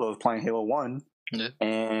 years old, I was playing Halo 1. Yeah.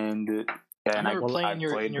 And I played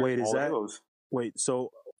wait, is that those. Wait,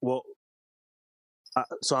 so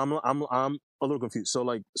so I'm a little confused. So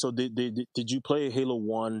did you play Halo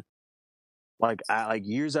 1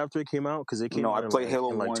 years after it came out? Because it came out I played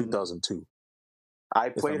Halo in 1 2002. I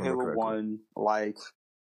played Halo 1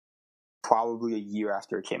 probably a year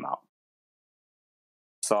after it came out.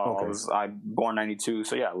 So okay. I born 92,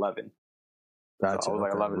 so yeah, 11. Gotcha. So I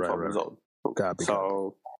was 11, 12 years old. Copy.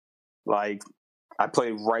 I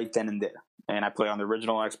played right then and there. And I played on the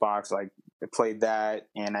original Xbox. I played that,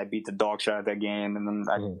 and I beat the dog shit out of that game. And then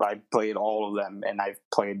I played all of them, and I've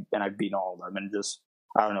beaten all of them. And just,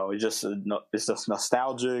 I don't know, it's just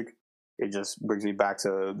nostalgic. It just brings me back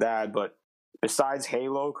to that. But besides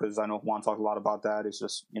Halo, because I know Juan talked a lot about that, it's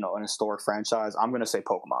just, an historic franchise. I'm going to say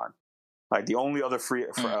Pokemon. The only other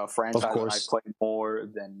franchise that I played more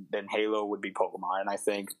than Halo would be Pokemon. And I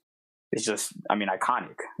think it's just,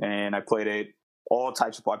 iconic. And I played it. I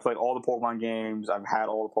played all the Pokemon games. I've had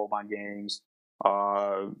all the Pokemon games.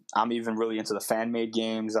 I'm even really into the fan-made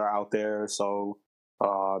games that are out there. So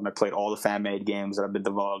I played all the fan-made games that have been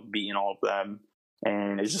developed, beaten all of them.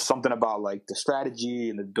 And it's just something about the strategy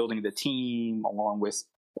and the building of the team, along with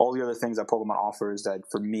all the other things that Pokemon offers, that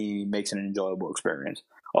for me makes it an enjoyable experience.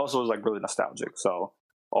 Also, it's really nostalgic. So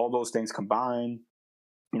all those things combined,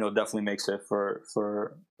 definitely makes it for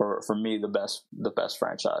me the best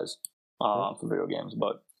franchise. For video games,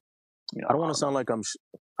 but I don't want to sound like I'm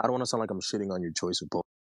shitting on your choice of Pokemon.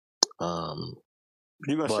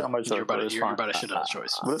 You're gonna shit on my choice. You're about to shit on his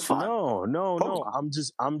choice. But it's fine. No. I'm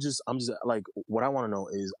just what I want to know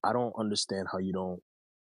is I don't understand how you don't,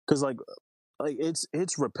 because to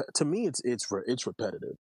me it's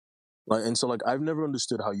repetitive. And so I've never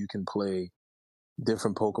understood how you can play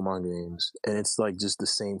different Pokemon games and it's just the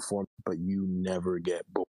same form, but you never get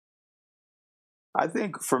bored. I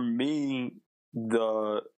think for me,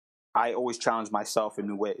 I always challenge myself in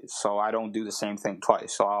new ways. So I don't do the same thing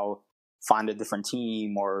twice. So I'll find a different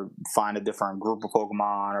team or find a different group of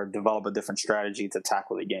Pokemon or develop a different strategy to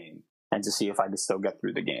tackle the game and to see if I can still get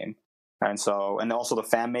through the game. And also the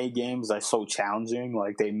fan-made games are so challenging.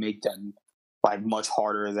 They make them much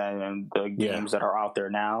harder than the games that are out there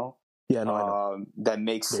now. Yeah, no, I know. That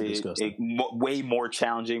makes it way more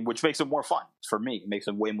challenging, which makes it more fun for me. It makes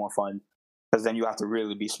it way more fun. Because then you have to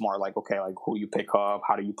really be smart, who you pick up,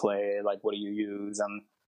 how do you play, what do you use, and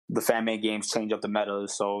the fan-made games change up the meta,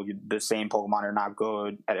 so the same Pokemon are not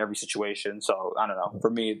good at every situation. So I don't know. For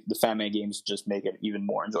me, the fan-made games just make it even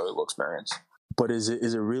more enjoyable experience. But is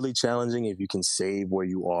it really challenging if you can save where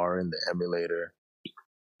you are in the emulator?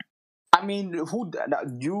 I mean,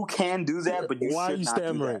 you can do that, but you should not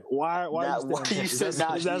do that. Why you should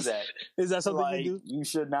not do that? Is that something you do? You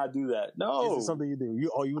should not do that. No, is it something you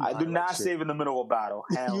do? I do not save in the middle of battle.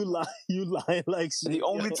 You lie like shit. The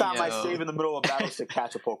only time I save in the middle of battle is to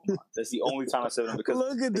catch a Pokemon. That's the only time I save them because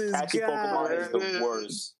look at this catching guy. Pokemon is the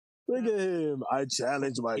worst. Look at him. I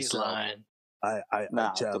challenge myself. He's lying.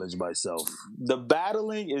 I challenge myself. The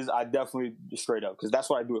battling is I definitely straight up because that's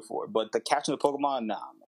what I do it for. But the catching the Pokemon, nah,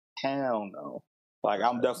 hell no. Like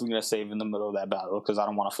I'm definitely gonna save in the middle of that battle because I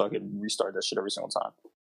don't want to fucking restart that shit every single time.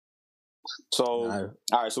 So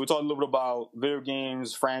all right, so we talked a little bit about video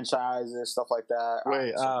games, franchises, stuff like that.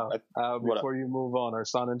 Wait, before you move on, our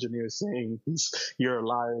sound engineer is saying you're a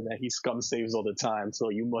liar that he scum saves all the time, so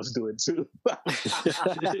you must do it too.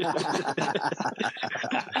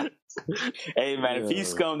 Hey man, if he's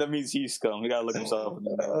scum, that means he's scum. He gotta look himself in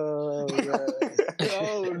the mirror.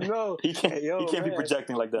 Oh no, he can't be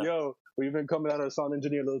projecting like that. Yo, we've been coming at our sound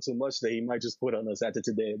engineer a little too much today. He might just quit on us after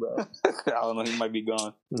today, bro. I don't know. He might be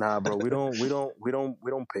gone. Nah, bro. We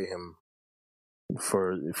don't pay him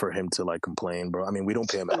for him to like complain, bro. I mean, we don't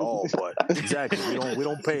pay him at all, but exactly, we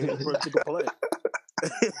don't pay him for to complain.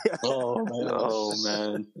 Oh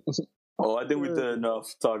man. Oh, I think we did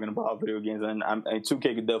enough talking about video games, and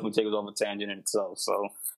 2K could definitely take us off a tangent in itself. So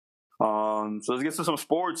let's get to some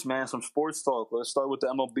sports, man. Some sports talk. Let's start with the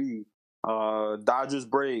MLB. Dodgers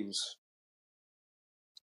Braves.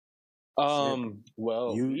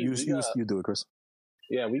 Well, you do it, Chris.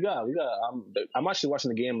 Yeah, we got. I'm actually watching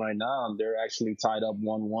the game right now, and they're actually tied up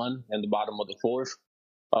 1-1 in the bottom of the fourth.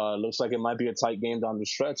 Looks like it might be a tight game down the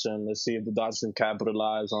stretch, and let's see if the Dodgers can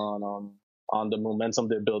capitalize on the momentum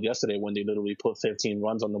they built yesterday when they literally put 15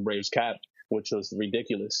 runs on the Braves cap, which was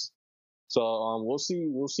ridiculous. So we'll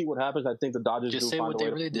see what happens. I think the Dodgers just do say find what they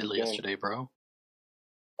really did yesterday, bro.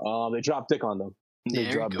 They dropped dick on them.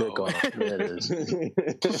 They dropped dick on them. There it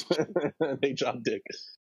is. They dropped dick.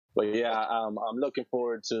 But yeah, I'm looking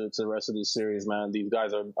forward to the rest of this series, man. These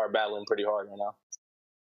guys are battling pretty hard right now.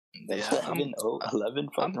 I'm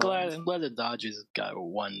glad the Dodgers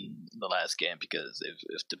won the last game because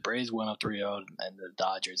if the Braves went up 3-0 and the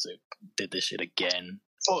Dodgers did this shit again.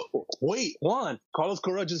 Oh, wait, Juan. Carlos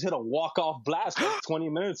Correa just hit a walk-off blast like 20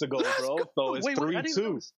 minutes ago, bro. So it's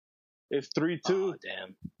 3-2. It's 3-2. Oh,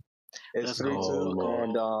 damn. It's 3-2,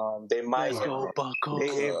 and they might.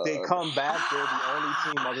 If they come back, they're the only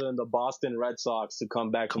team other than the Boston Red Sox to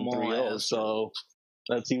come back from 3-0. So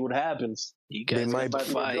let's see what happens. They might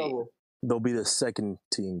fight. They'll be the second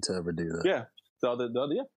team to ever do that. Yeah, the other.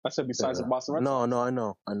 Yeah, I said besides the Boston Red Sox. No, I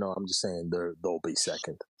know. I'm just saying they'll be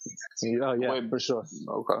second. Yeah, wait, for sure.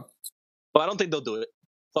 Okay, but I don't think they'll do it.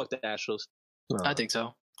 Fuck the Astros. No. I think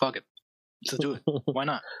so. Fuck it. Let's do it. Why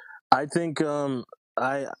not? I think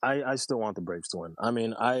I still want the Braves to win. I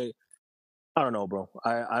mean, I don't know, bro.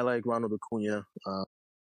 I like Ronald Acuna.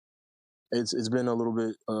 It's been a little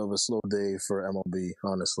bit of a slow day for MLB,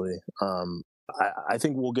 honestly. I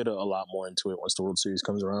think we'll get a lot more into it once the World Series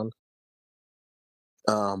comes around.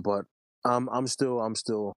 But I'm still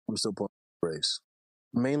pulling Braves,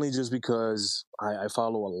 mainly just because I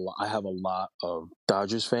follow a lot. I have a lot of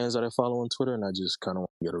Dodgers fans that I follow on Twitter, and I just kind of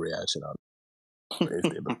want to get a reaction on it.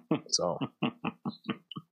 So.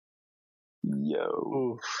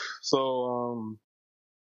 Yo. So,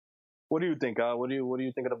 what do you think, Al? What are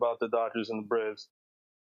you thinking about the Dodgers and the Braves?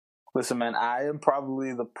 Listen, man, I am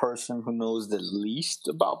probably the person who knows the least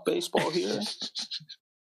about baseball here.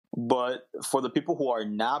 But for the people who are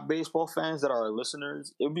not baseball fans that are our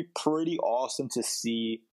listeners, it would be pretty awesome to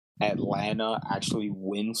see Atlanta actually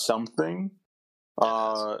win something.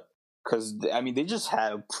 Because, I mean, they just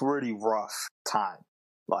had a pretty rough time,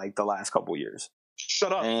 like, the last couple years.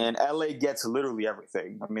 Shut up. And LA gets literally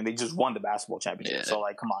everything. I mean, they just won the basketball championship. Yeah. So,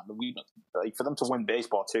 like, come on. Like, for them to win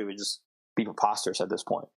baseball, too, it just be preposterous at this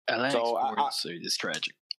point. Atlantic sports are just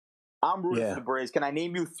tragic. I'm rooting for the Braves. Can I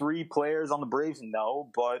name you 3 players on the Braves? No.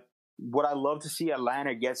 But would I love to see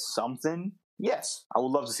Atlanta get something? Yes. I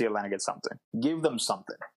would love to see Atlanta get something. Give them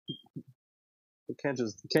something. You can't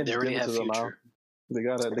just give it to them now. They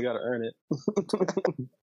gotta earn it.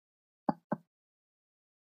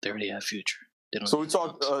 They already have future. So we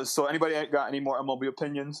talked. So anybody got any more MLB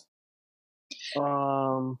opinions?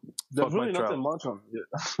 There's really nothing much on it.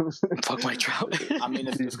 Fuck Mike Trout. I mean,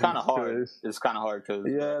 it's kind of hard. It's kind of hard because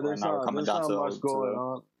there's not much going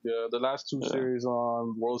on. Yeah, the last 2 series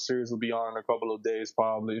on World Series will be on in a couple of days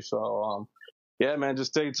probably. So Yeah, man, just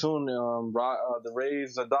stay tuned. The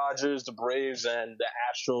Rays, the Dodgers, the Braves, and the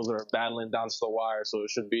Astros are battling down to the wire, so it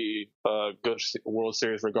should be a good World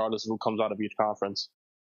Series regardless of who comes out of each conference.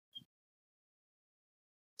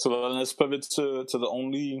 So then let's pivot to the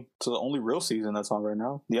only real season that's on right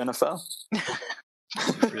now, the NFL.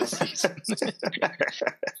 Real season.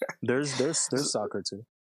 There's soccer too.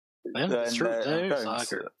 Yeah, that's true. There's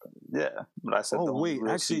soccer. Yeah, but I said. Oh wait,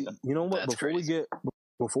 actually, season. You know what? That's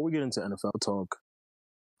Before we get into NFL talk,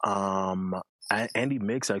 Andy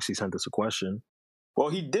Mix actually sent us a question. Well,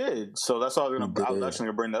 he did. So that's why I was actually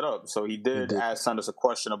gonna bring that up. So he did send us a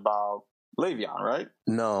question about Le'Veon, right?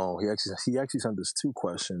 No, he actually sent us two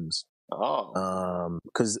questions. Oh.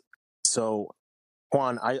 So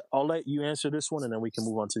Juan, I'll let you answer this one, and then we can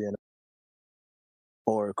move on to the NFL.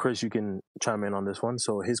 Or Chris, you can chime in on this one.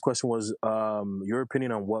 So his question was, your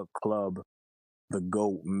opinion on what club the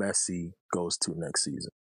GOAT Messi goes to next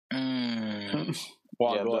season.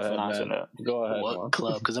 Well, yeah, go ahead, man. Go ahead. What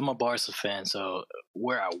club? Because I'm a Barca fan, so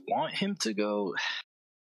where I want him to go,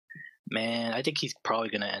 man, I think he's probably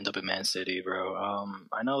gonna end up in Man City, bro.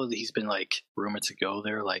 I know that he's been like rumored to go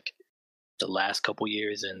there like the last couple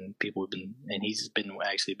years, and he's been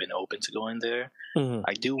open to going there. Mm-hmm.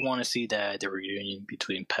 I do want to see the reunion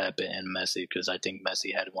between Pep and Messi, because I think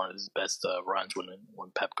Messi had one of his best runs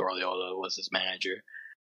when Pep Guardiola was his manager.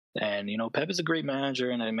 And Pep is a great manager,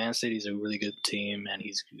 and Man City's a really good team, and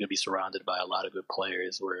he's going to be surrounded by a lot of good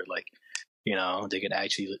players where they can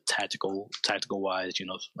actually tactical wise,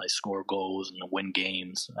 like score goals and win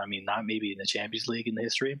games. I mean, not maybe in the Champions League in the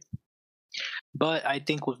history, but I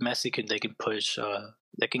think with Messi, they can push.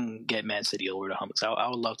 They can get Man City over the hump. So I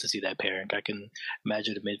would love to see that pairing. I can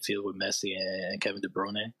imagine the midfield with Messi and Kevin De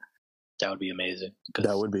Bruyne. That would be amazing.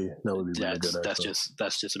 That would be really good.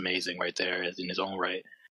 That's just amazing right there in his own right.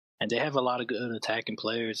 And they have a lot of good attacking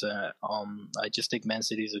players. I just think Man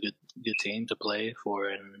City is a good team to play for,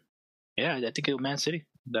 and yeah, I think Man City.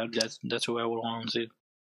 That's who I would want to see.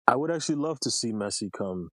 I would actually love to see Messi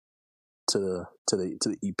come to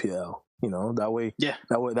the EPL. That way, yeah.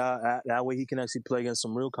 That way he can actually play against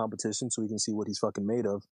some real competition, so we can see what he's fucking made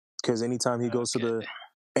of. Because anytime he goes to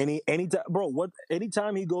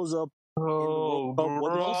anytime he goes up, what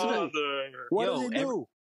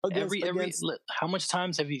does he do? How much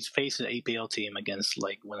times have he faced an APL team against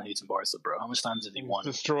when he's in Barca, bro? How much times have he won?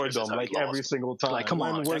 Destroyed them every single time. Like, come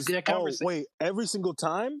on, wait, every single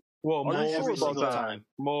time? Well, every single time.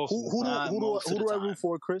 Who do I root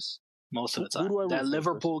for, Chris? Most of the time. That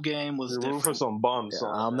Liverpool game was different. Root for some bums. Yeah,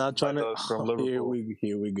 I'm not trying to. From Liverpool.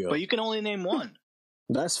 Here we go. But you can only name one.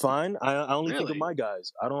 That's fine. I only think of my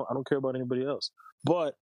guys. I don't care about anybody else.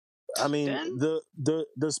 But I mean, the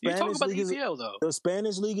Spanish league is EPL, though. The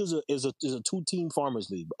Spanish league is a 2-team farmers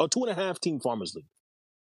league, a 2.5-team farmers league.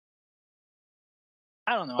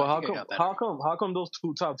 I don't know. Well, how come those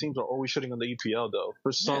two top teams are always shitting on the EPL though?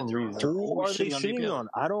 For some reason, who are they shitting on?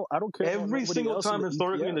 I don't care. Every single time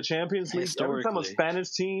historically in the Champions League, every time a Spanish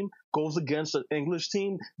team goes against an English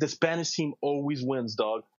team, the Spanish team always wins,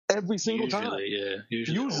 dog. Every single time. Yeah,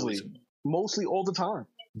 usually, mostly all the time.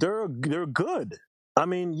 They're good. I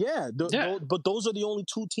mean, but those are the only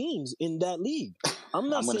two teams in that league. I'm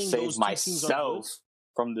not saying those two teams are good.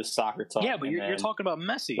 From this soccer talk. Yeah, but you're talking about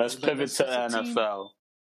Messi. Let's pivot to NFL.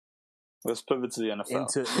 Let's pivot to the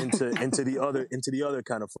NFL. into the other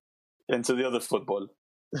kind of football. Into the other football.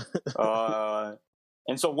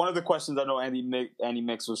 And so one of the questions I know Andy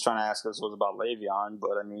Mix was trying to ask us was about Le'Veon,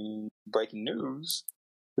 but I mean, breaking news.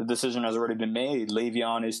 The decision has already been made.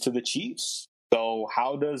 Le'Veon is to the Chiefs. So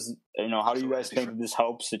how do you guys think this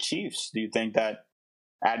helps the Chiefs? Do you think that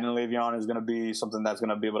adding Le'Veon is going to be something that's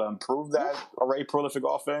going to be able to improve that already prolific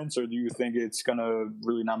offense, or do you think it's going to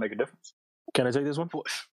really not make a difference? Can I take this one?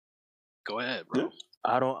 Go ahead, bro. Yeah.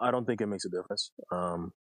 I don't think it makes a difference.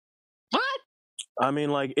 What? I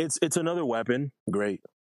mean, it's another weapon. Great.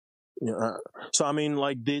 So I mean,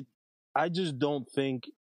 I just don't think.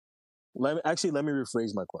 Let me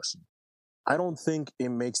rephrase my question. I don't think it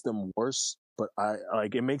makes them worse, but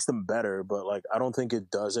it makes them better. But I don't think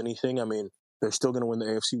it does anything. I mean, they're still going to win the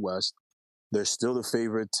AFC West. They're still the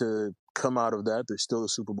favorite to come out of that. They're still the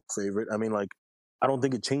Super Bowl favorite. I mean, I don't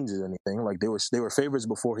think it changes anything. They were favorites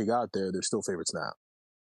before he got there. They're still favorites now.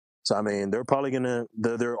 So I mean, they're probably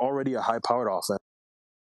they're already a high-powered offense.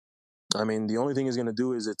 I mean, the only thing it's going to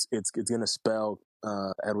do is it's going to spell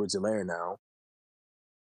Edwards-Helaire now.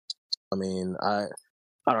 I mean, I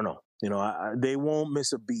don't know. They won't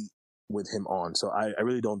miss a beat with him on. So I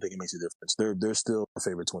really don't think it makes a difference. They're still a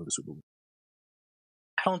favorite to win the Super Bowl.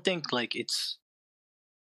 I don't think it's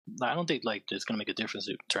going to make a difference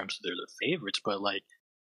in terms of they're the favorites, but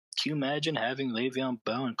can you imagine having Le'Veon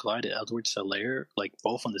Bell and Clyde Edwards-Helaire like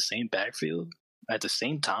both on the same backfield at the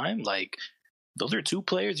same time? Like, those are two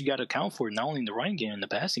players you got to account for, not only in the running game and the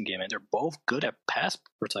passing game, and they're both good at pass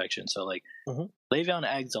protection. So, like, Le'Veon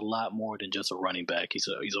adds a lot more than just a running back. He's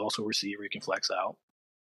also a receiver. He can flex out.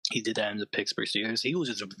 He did that in the Pittsburgh Steelers. He was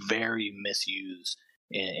just very misused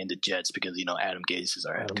in the Jets because, you know, Adam Gase is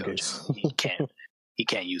our head coach. He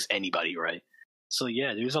can't use anybody right. So,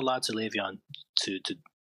 yeah, there's a lot to Le'Veon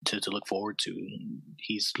to look forward to.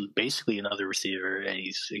 He's basically another receiver, and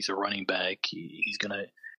he's a running back. He's gonna,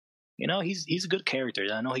 you know, he's a good character.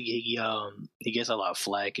 I know he gets a lot of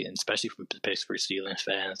flack, and especially from Pittsburgh Steelers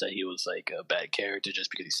fans, that he was like a bad character just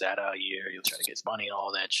because he sat out a year. He was trying to get his money and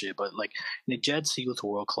all that shit. But like in the Jets, he was a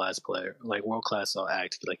world class player, like world class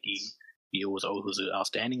act. Like he was an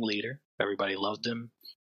outstanding leader. Everybody loved him.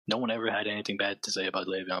 No one ever had anything bad to say about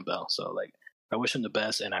Le'Veon Bell. So like, I wish him the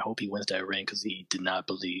best, and I hope he wins that ring because he did not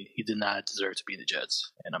deserve to be in the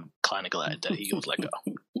Jets, and I'm kind of glad that he was let go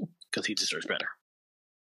because he deserves better.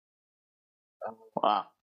 Wow,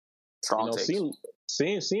 strong takes.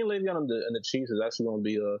 Seeing Le'Veon in the Chiefs is actually going to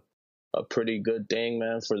be a pretty good thing,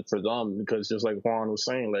 man, for them, because just like Juan was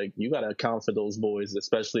saying, like, you got to account for those boys,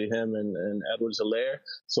 especially him and Edwards-Helaire.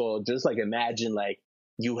 So just like imagine like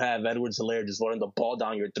you have Edwards-Helaire just running the ball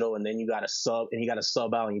down your throat, and then you got to sub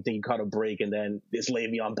out, and you think you caught a break, and then it's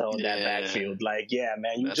Le'Veon Bell in that backfield. Like, yeah,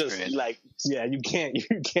 man, you you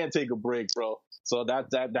can't take a break, bro. So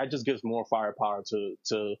that just gives more firepower to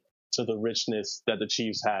the richness that the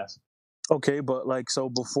Chiefs have. Okay, but like, so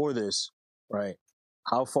before this, right?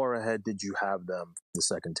 How far ahead did you have them, the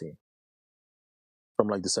second team, from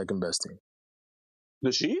like the second best team?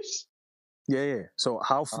 The Chiefs? Yeah. So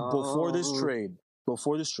how before this trade,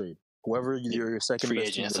 whoever your second free best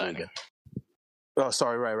agent team signing. Oh,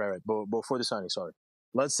 sorry, right. But before the signing, sorry.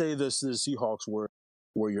 Let's say the Seahawks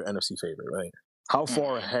were your NFC favorite, right? How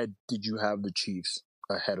far ahead did you have the Chiefs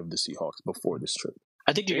ahead of the Seahawks before this trade?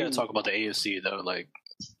 I think you got to talk about the AFC though. Like,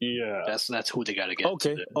 yeah, that's who they got to get.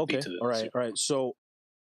 Okay. All right. So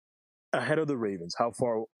ahead of the Ravens, how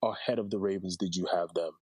far ahead of the Ravens did you have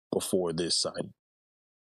them before this signing?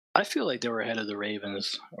 I feel like they were ahead of the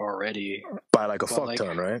Ravens already by like a fuck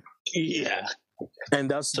ton, right? Yeah,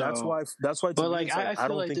 and that's why. But like, I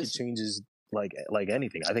don't think it changes like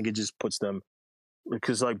anything. I think it just puts them,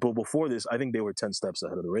 because like, but before this, I think they were 10 steps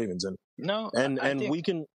ahead of the Ravens, and we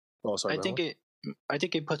can. Oh, sorry. I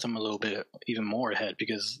think it puts them a little bit even more ahead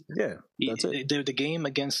because that's it. The game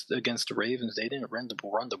against the Ravens, they didn't run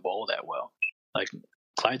the ball that well. Like,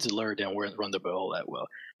 Clyde Edwards-Helaire didn't run the ball that well.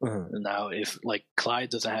 Mm-hmm. Now, if like Clyde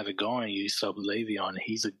doesn't have it going, you sub Le'Veon.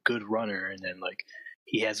 He's a good runner, and then like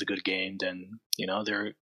he has a good game, then you know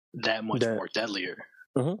they're that much more deadlier.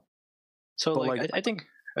 Mm-hmm. So like I think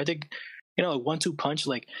you know, a 1-2 punch,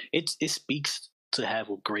 like it speaks to have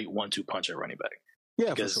a great 1-2 punch at running back.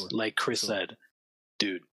 Yeah, because for sure. like Chris said,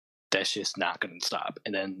 dude, that shit's not going to stop,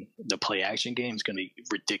 and then the play action game is going to be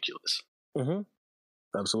ridiculous. Mm-hmm.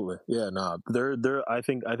 Absolutely, yeah. Nah, they're.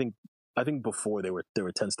 I think before they were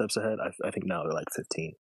 10 steps ahead. I think now they're like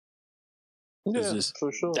 15. Yeah,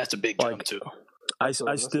 for sure. That's a big jump too. I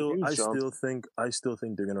still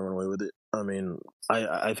think they're gonna run away with it. I mean,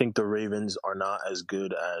 I think the Ravens are not as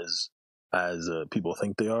good as people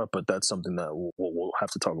think they are, but that's something that we'll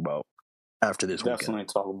have to talk about after this weekend. Definitely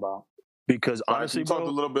talk about, because honestly, we talked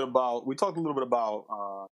a little bit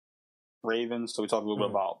about Ravens, so we talked a little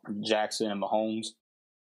bit about Jackson and Mahomes.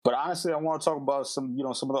 But honestly, I want to talk about some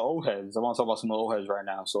of the old heads. I want to talk about some of the old heads right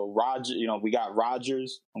now. So we got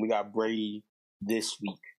Rodgers and we got Brady this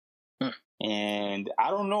week. And I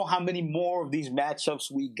don't know how many more of these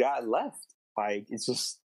matchups we got left. Like, it's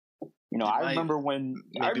just, I remember when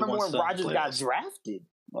Rodgers got drafted.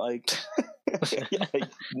 Like,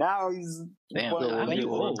 now he's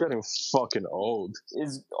getting fucking old.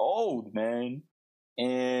 It's old, man.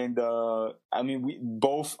 And I mean, we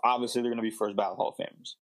both obviously they're going to be first ballot Hall of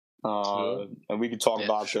Famers. And we can talk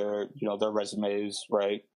about their resumes,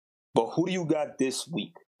 right? But who do you got this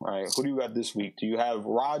week, right? Who do you got this week? Do you have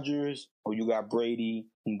Rodgers or you got Brady?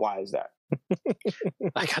 And why is that?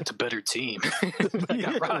 I got the better team. I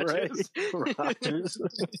got Rodgers. Right? Rodgers.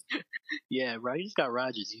 Yeah, right. He's got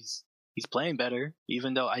Rodgers. He's playing better,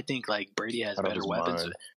 even though I think like Brady has better weapons.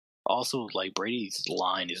 Also, like Brady's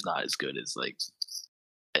line is not as good as like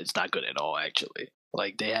it's not good at all actually.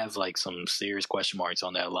 Like they have like some serious question marks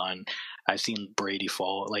on that line. I've seen Brady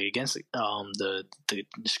fall like against the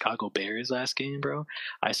Chicago Bears last game, bro.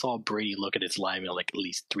 I saw Brady look at his lineman like at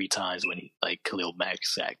least 3 times when he like Khalil Mack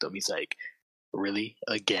sacked him. He's like, really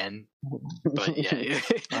again. But yeah,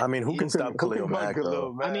 I mean, who can stop Khalil Mack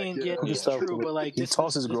though? I mean, yeah, it's true, but like he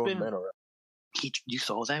tosses grown men around. You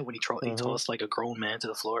saw that when he tossed like a grown man to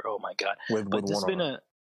the floor. Oh my god! With this has been arm.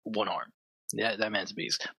 one arm. Yeah, that man's a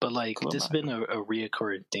beast. But like this has been a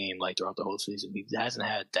reoccurring theme like throughout the whole season. He hasn't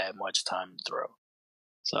had that much time to throw.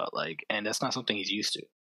 So like, and that's not something he's used to.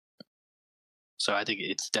 So I think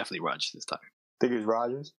it's definitely Rodgers this time. Think it's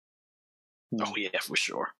Rodgers? Oh yeah, for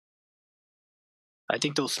sure. I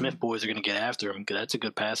think those Smith boys are gonna get after him because that's a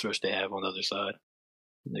good pass rush they have on the other side.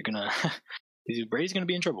 They're gonna Brady's gonna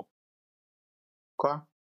be in trouble. Okay.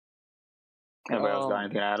 Anybody else got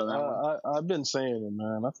anything to add on that one? I've been saying it,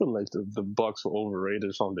 man. I feel like the Bucks were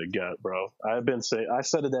overrated from the get, bro. I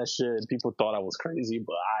said that shit, and people thought I was crazy,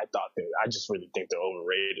 but I just really think they're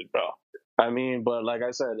overrated, bro. I mean, but like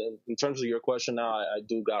I said, in terms of your question now, I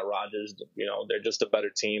do got Rodgers. You know, they're just a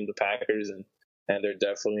better team, the Packers, and they're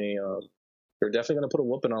definitely going to put a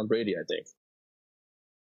whooping on Brady, I think.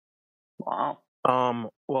 Wow.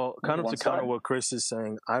 Well, kind of to counter what Chris is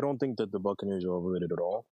saying, I don't think that the Buccaneers are overrated at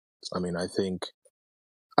all. I mean, I think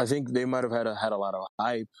they might have had a lot of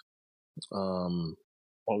hype.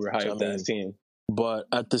 Overhyped that team. But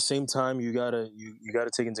at the same time, you gotta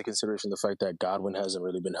take into consideration the fact that Godwin hasn't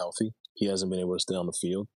really been healthy. He hasn't been able to stay on the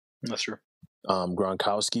field. That's true.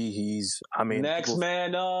 Gronkowski, next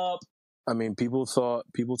man up. I mean, people thought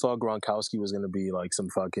Gronkowski was going to be like some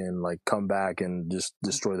fucking like come back and just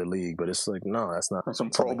destroy the league, but it's like no, that's not.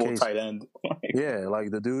 Some Pro Bowl tight end. Yeah,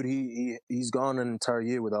 like the dude, he's gone an entire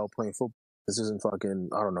year without playing football. This isn't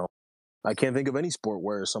fucking. I don't know. I can't think of any sport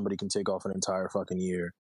where somebody can take off an entire fucking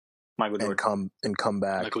year, Michael Jordan, and come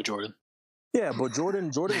back. Michael Jordan. Yeah, but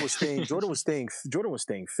Jordan was staying fit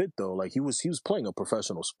though. Like he was playing a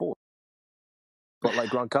professional sport, but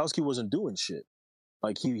like Gronkowski wasn't doing shit.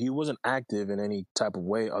 Like he wasn't active in any type of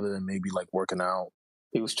way other than maybe like working out.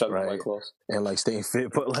 He was chugging White Claws and like staying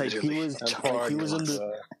fit, but like he was in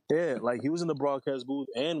the broadcast booth,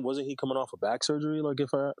 and wasn't he coming off of back surgery? Like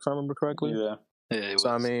if I remember correctly. Yeah. So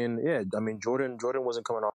I mean, Jordan wasn't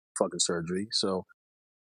coming off fucking surgery. So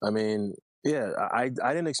I mean, yeah, I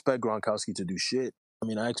didn't expect Gronkowski to do shit. I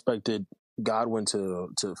mean, I expected Godwin to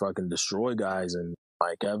fucking destroy guys and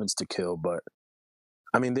Mike Evans to kill, but.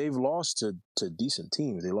 I mean, they've lost to decent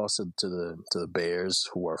teams. They lost to the Bears,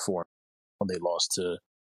 who are 4. They lost to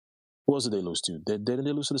who else did they lose to? Didn't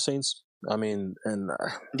they lose to the Saints? I mean, and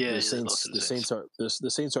the Saints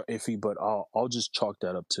are iffy, but I'll just chalk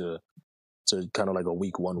that up to kind of like a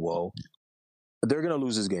week 1 woe. They're gonna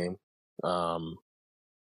lose this game, and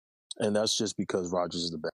that's just because Rodgers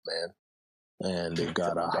is the best man, and they've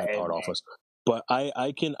got a high powered offense. But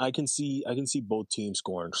I can see both teams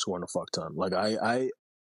scoring a fuck ton. Like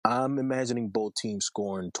I'm imagining both teams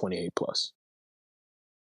scoring 28 plus.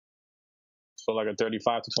 So like a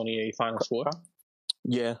 35-28 final score?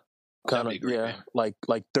 Yeah. Kind of, yeah. Man. Like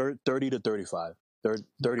 30 to 35. 30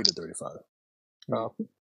 to 35. Oh. All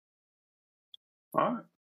right.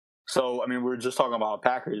 So, I mean, we're just talking about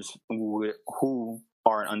Packers, who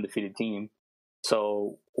are an undefeated team.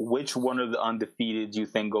 So, which one of the undefeated do you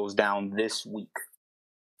think goes down this week?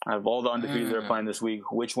 Out of all the undefeated that are playing this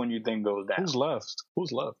week, which one do you think goes down? Who's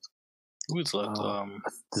left? The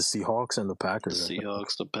Seahawks and the Packers. The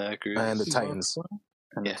Seahawks, the Packers. And the Titans.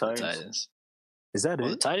 The Titans. Is that it?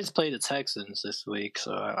 The Titans play the Texans this week,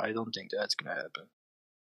 so I don't think that's going to happen.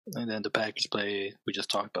 And then the Packers play, we just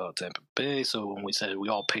talked about Tampa Bay, so when we said we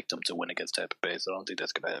all picked them to win against Tampa Bay, so I don't think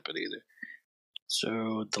that's going to happen either.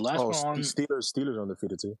 So the last one, Steelers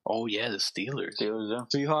undefeated too. Oh yeah, the Steelers.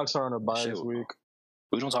 Seahawks are on a bye this week.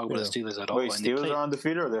 We don't talk about the Steelers at all. Wait, Steelers are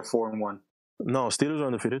undefeated, or they're 4-1? No, Steelers are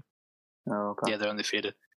undefeated. Oh, okay. Yeah, they're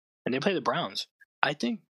undefeated, and they play the Browns. I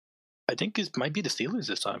think it might be the Steelers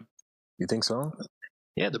this time. You think so?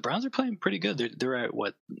 Yeah, the Browns are playing pretty good. They're at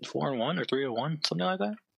what 4-1 or 3-1, something like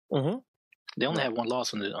that. Mm-hmm. They only have one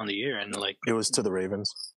loss on the year, and like it was to the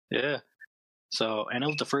Ravens. Yeah. So, and it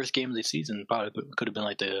was the first game of the season. Probably could have been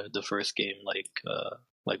like the first game, like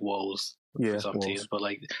woes for some teams. But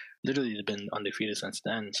like literally, they've been undefeated since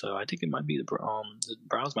then. So I think it might be the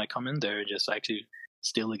Browns might come in there and just actually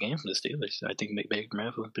steal the game from the Steelers. I think Baker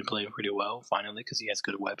Mayfield has been playing pretty well finally because he has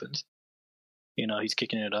good weapons. You know, he's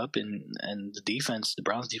kicking it up, and the defense, the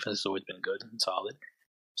Browns' defense has always been good and solid.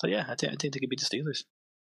 So yeah, I think they could beat the Steelers.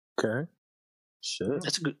 Okay, shit.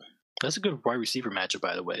 That's a good wide receiver matchup,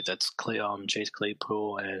 by the way. That's Chase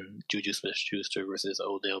Claypool and Juju Smith-Schuster versus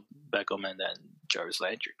Odell Beckham and then Jarvis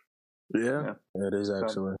Landry. Yeah, it is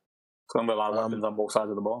actually. It's gonna be a lot of weapons on both sides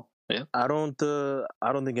of the ball. Yeah, I don't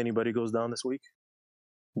think anybody goes down this week.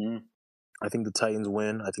 I think the Titans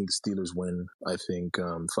win. I think the Steelers win. I think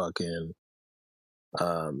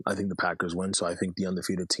I think the Packers win, so I think the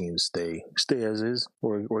undefeated teams stay as is.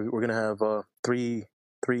 We're gonna have three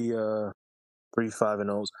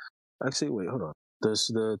 5-0s. Actually, wait, hold on.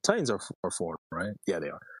 The Titans are 4, right? Yeah, they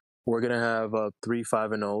are. We're gonna have 3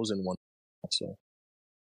 5-0s and 1. So,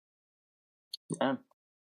 yeah.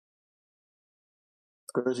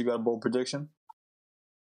 Chris, you got a bold prediction?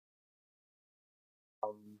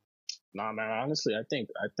 Nah, man. Honestly, I think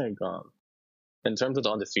in terms of the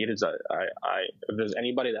undefeateds, I if there's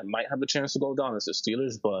anybody that might have a chance to go down, it's the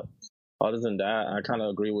Steelers. But other than that, I kind of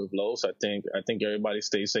agree with Los. I think everybody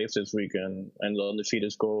stays safe this week, and the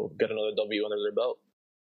undefeateds go get another W under their belt.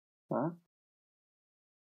 Huh?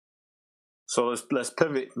 So let's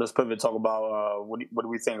pivot. Let's pivot. Talk about what do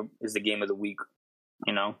we think is the game of the week?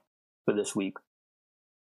 For this week.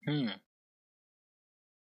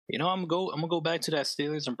 I'm gonna go back to that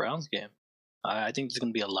Steelers and Browns game. I think there's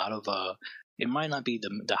gonna be a lot of it might not be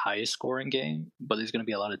the highest scoring game, but there's gonna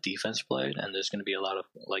be a lot of defense played, and there's gonna be a lot of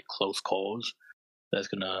like close calls. That's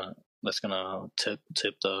gonna tip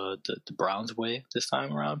the Browns' way this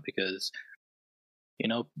time around, because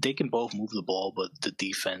they can both move the ball, but the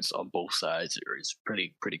defense on both sides is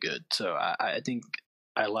pretty good. So I think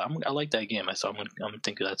I like that game. So I'm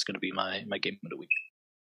thinking that's gonna be my game of the week.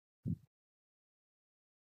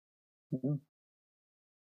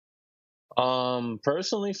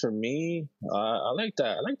 Personally for me, I like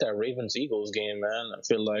that Ravens Eagles game, man. I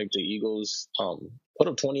feel like the Eagles put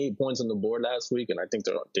up 28 points on the board last week, and I think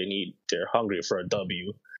they're hungry for a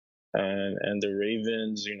W. And the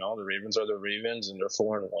Ravens, the Ravens are the Ravens, and they're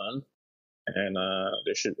 4-1, and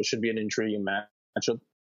it should be an intriguing matchup.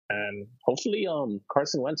 And hopefully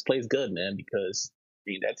Carson Wentz plays good, man, because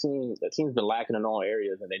that team's been lacking in all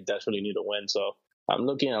areas, and they desperately need a win. So I'm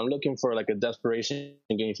looking for like a desperation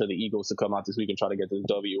game for the Eagles to come out this week and try to get this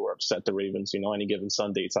W or upset the Ravens, any given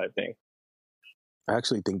Sunday type thing. I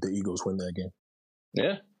actually think the Eagles win that game.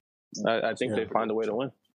 Yeah, I think they find a way to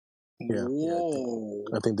win. Yeah,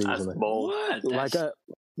 I think they win. What?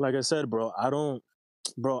 Like I said, bro. I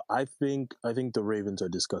think the Ravens are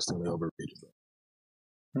disgustingly overrated.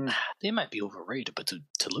 They might be overrated, but to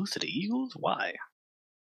lose to the Eagles, why?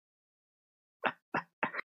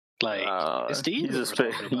 Like, it's the Eagles.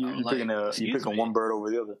 You're picking one bird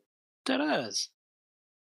over the other. That ass.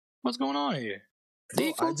 What's going on here?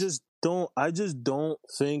 Bro, I just don't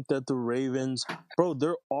think that the Ravens, bro,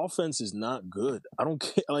 their offense is not good. I don't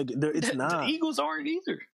care. Like, it's not. The Eagles aren't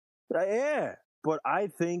either. Yeah, but I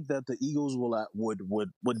think that the Eagles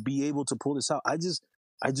would be able to pull this out. I just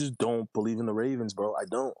don't believe in the Ravens, bro. I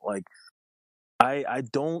don't I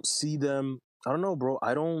don't see them. I don't know, bro.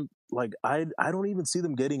 I don't even see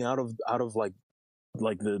them getting out of like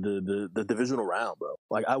the divisional round, bro.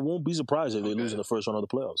 Like, I won't be surprised if they lose in the first round of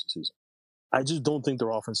the playoffs this season. I just don't think their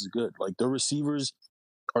offense is good. Like, their receivers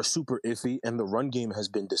are super iffy, and the run game has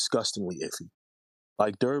been disgustingly iffy.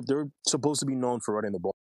 Like, they're supposed to be known for running the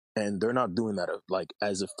ball, and they're not doing that like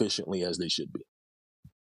as efficiently as they should be.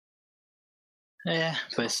 Yeah,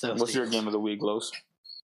 but still. What's your game of the week, Los?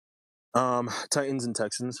 Titans and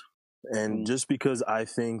Texans, and just because I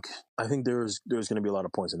think there's going to be a lot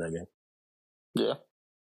of points in that game.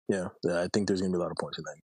 Yeah, I think there's going to be a lot of points in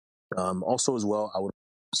that game. Also, as well, I would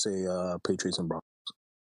say Patriots and Broncos.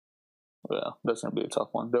 Yeah, that's going to be a tough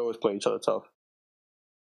one. They always play each other tough.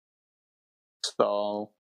 So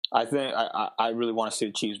I think I really want to see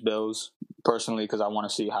the Chiefs Bills personally, because I want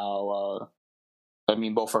to see how.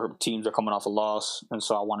 Both of our teams are coming off a loss, and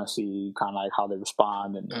so I want to see kind of like how they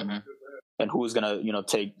respond and who's gonna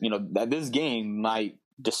take that this game might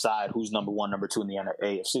decide who's number 1, number 2 in the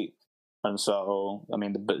AFC. And so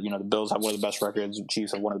the Bills have one of the best records, the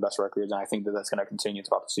Chiefs have one of the best records, and I think that's going to continue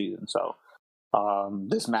throughout the season. So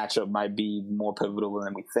this matchup might be more pivotal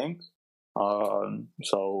than we think.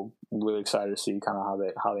 So I'm really excited to see kind of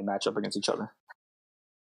how they match up against each other.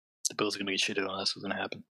 The Bills are going to get shitted on. That's what's going to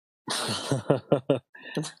happen.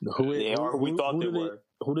 We thought they were.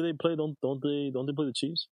 Who do they play? Don't they play the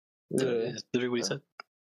Chiefs? Yeah. Everybody said.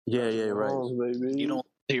 Yeah, right. You don't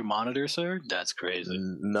see your monitor, sir? That's crazy.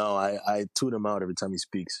 No, I tune him out every time he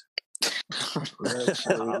speaks. I'm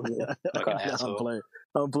playing.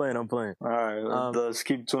 All right, let's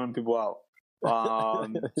keep tuning people out.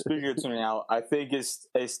 Speaking of tuning out, I think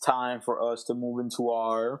it's time for us to move into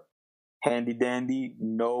our handy dandy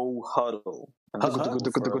no huddle. And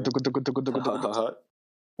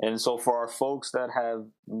so for our folks that have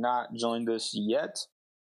not joined us yet,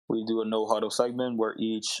 we do a no huddle segment where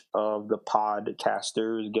each of the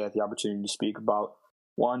podcasters get the opportunity to speak about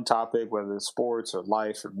one topic, whether it's sports or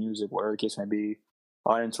life or music, whatever the case may be,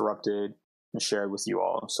 uninterrupted and shared with you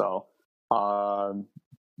all. So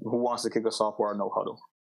Who wants to kick us off for our no huddle?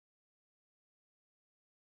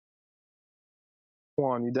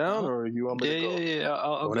 Juan, you down or you want me to go? Yeah.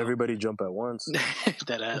 I'll When go. everybody jump at once.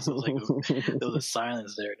 That ass was like there was a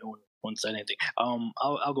silence there. No one said anything.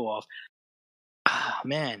 I'll go off.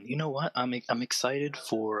 Man, you know what? I'm excited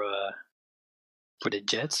for the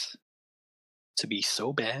Jets to be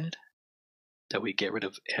so bad that we get rid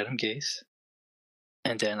of Adam Gase,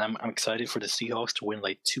 and then I'm excited for the Seahawks to win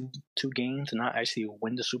like two games and not actually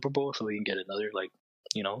win the Super Bowl, so we can get another like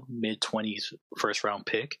mid-20s first round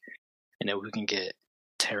pick, and then we can get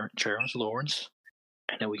Terrence Lawrence,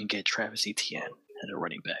 and then we can get Travis Etienne as a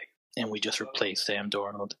running back, and we just replace Sam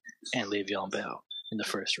Darnold and Le'Veon Bell in the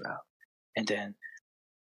first round, and then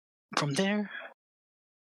from there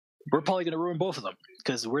we're probably going to ruin both of them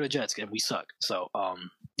because we're the Jets and we suck. So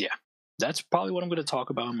yeah, that's probably what I'm going to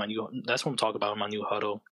talk about in my new. That's what I'm talking about in my new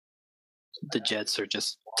huddle. The Jets are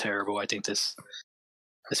just terrible. I think this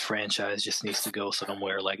franchise just needs to go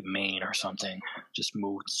somewhere like Maine or something. Just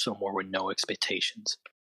move somewhere with no expectations,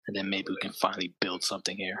 and then maybe we can finally build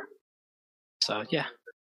something here. So yeah.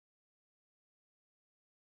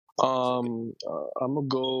 I'm gonna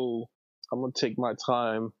go. I'm gonna take my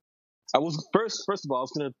time. I was first of all, I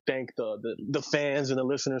was gonna thank the fans and the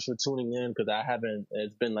listeners for tuning in because I haven't.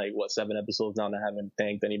 It's been like 7 episodes now, and I haven't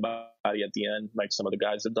thanked anybody at the end like some of the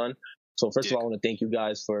guys have done. So first of all, I want to thank you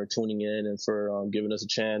guys for tuning in and for giving us a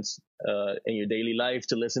chance in your daily life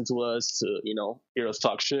to listen to us, to hear us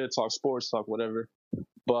talk shit, talk sports, talk whatever.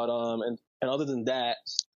 But and other than that,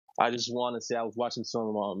 I just want to say I was watching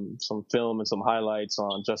some film and some highlights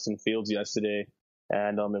on Justin Fields yesterday.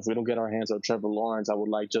 And if we don't get our hands on Trevor Lawrence, I would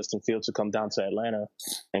like Justin Fields to come down to Atlanta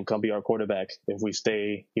and come be our quarterback if we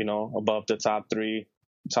stay, above the top 2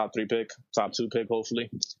 pick, hopefully.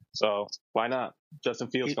 So why not? Justin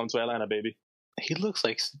Fields, come to Atlanta, baby. He looks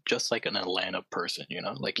like just like an Atlanta person,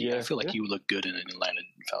 Like I feel like he would look good in an Atlanta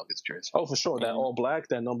Falcons jersey. Oh, for sure. That all black,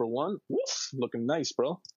 that number 1, woof, looking nice,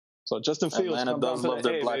 bro. So Justin Fields, Atlanta does love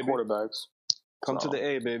their black quarterbacks. Come to the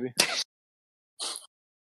A, baby.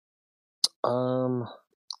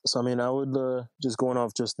 So I mean, I would just going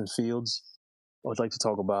off Justin Fields. I would like to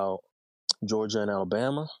talk about Georgia and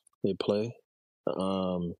Alabama. They play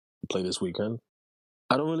this weekend.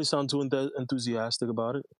 I don't really sound too enthusiastic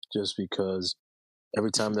about it, just because every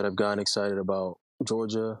time that I've gotten excited about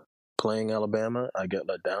Georgia playing Alabama, I get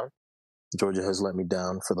let down. Georgia has let me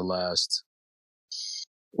down for the last,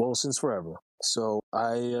 since forever. So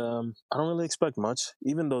I don't really expect much,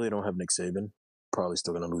 even though they don't have Nick Saban. Probably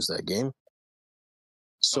still going to lose that game.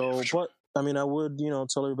 So, but I mean, I would,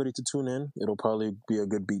 tell everybody to tune in. It'll probably be a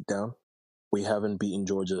good beatdown. We haven't beaten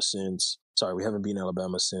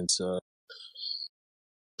Alabama since I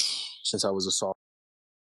was a sophomore.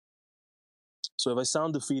 So if I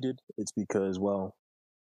sound defeated, it's because,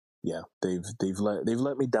 they've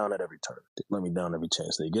let me down at every turn. They let me down every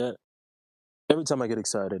chance they get. Every time I get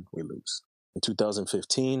excited, we lose. In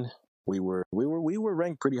 2015, we were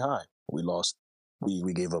ranked pretty high. We lost.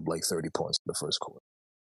 We gave up like 30 points in the first quarter.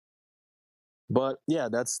 But yeah,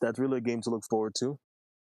 that's really a game to look forward to.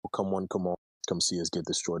 Come on, come see us get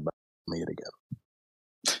destroyed by me again.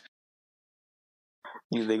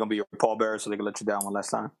 They're gonna be your Paul Bearer, so they can let you down one last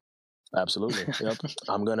time. Absolutely. Yep.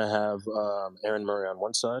 I'm gonna have Aaron Murray on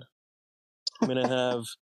one side. I'm gonna have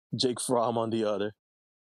Jake Fromm on the other.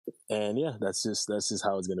 And yeah, that's just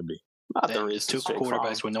how it's gonna be. There is 2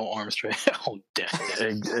 quarterbacks with no arm strength. Oh,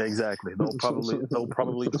 definitely. Exactly. They'll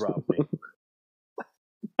probably drop me.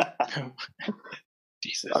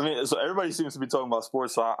 Jesus. I mean, so everybody seems to be talking about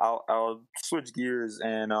sports, so I'll switch gears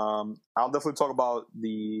and I'll definitely talk about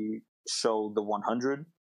the show The 100.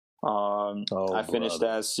 I finished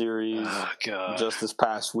that series just this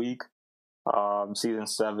past week. Season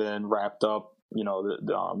 7 wrapped up,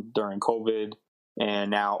 during COVID, and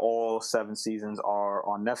now all 7 seasons are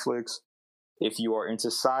on Netflix. If you are into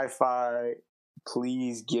sci-fi,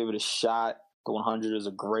 please give it a shot. The 100 is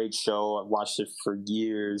a great show. I've watched it for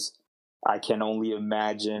years. I can only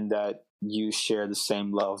imagine that you share the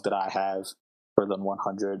same love that I have for The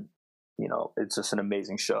 100. It's just an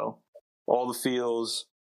amazing show. All the feels,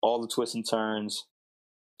 all the twists and turns.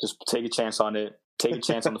 Just take a chance on it. Take a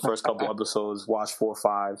chance on the first couple episodes. Watch 4 or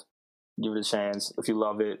 5. Give it a chance. If you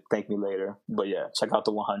love it, thank me later. But yeah, check out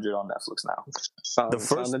The 100 on Netflix now. The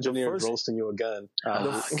first engineer is roasting you again.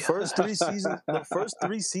 The first 3 seasons. The first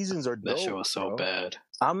 3 seasons are dope. That show was so bad.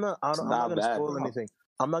 I'm not going to spoil anything.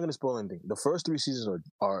 I'm not going to spoil anything. The first 3 seasons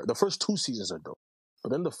are the first 2 seasons are dope.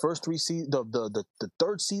 But then the first 3 seasons, the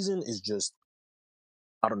third season is just,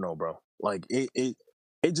 I don't know, bro. Like it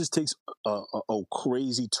just takes a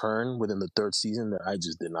crazy turn within the third season that I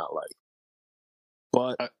just did not like.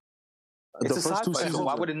 But it's the first 2 seasons. So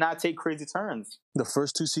why would it not take crazy turns? The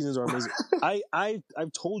first 2 seasons are amazing.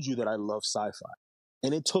 I've told you that I love sci-fi,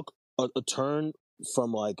 and it took a turn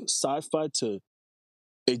from like sci-fi to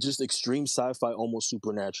a just extreme sci-fi, almost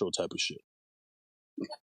supernatural type of shit.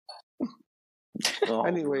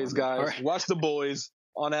 Anyways, guys, watch The Boys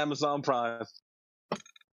on Amazon Prime.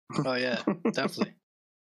 Oh yeah, definitely.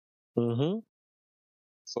 Mm-hmm.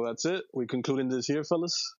 So that's it. We concluding this here,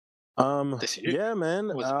 fellas. This year? Yeah, man.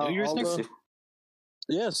 New Year's next year?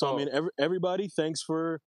 Yeah. So I mean, everybody, thanks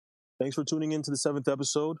for tuning into the 7th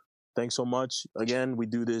episode. Thanks so much. Again, we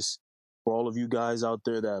do this for all of you guys out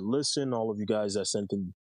there that listen, all of you guys that sent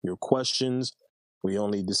in your questions. We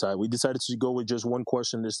decided to go with just one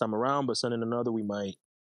question this time around, but send in another, we might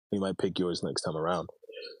pick yours next time around.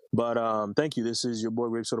 But thank you. This is your boy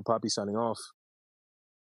Grape Soda Poppy signing off.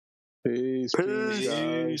 Peace.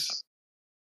 Peace.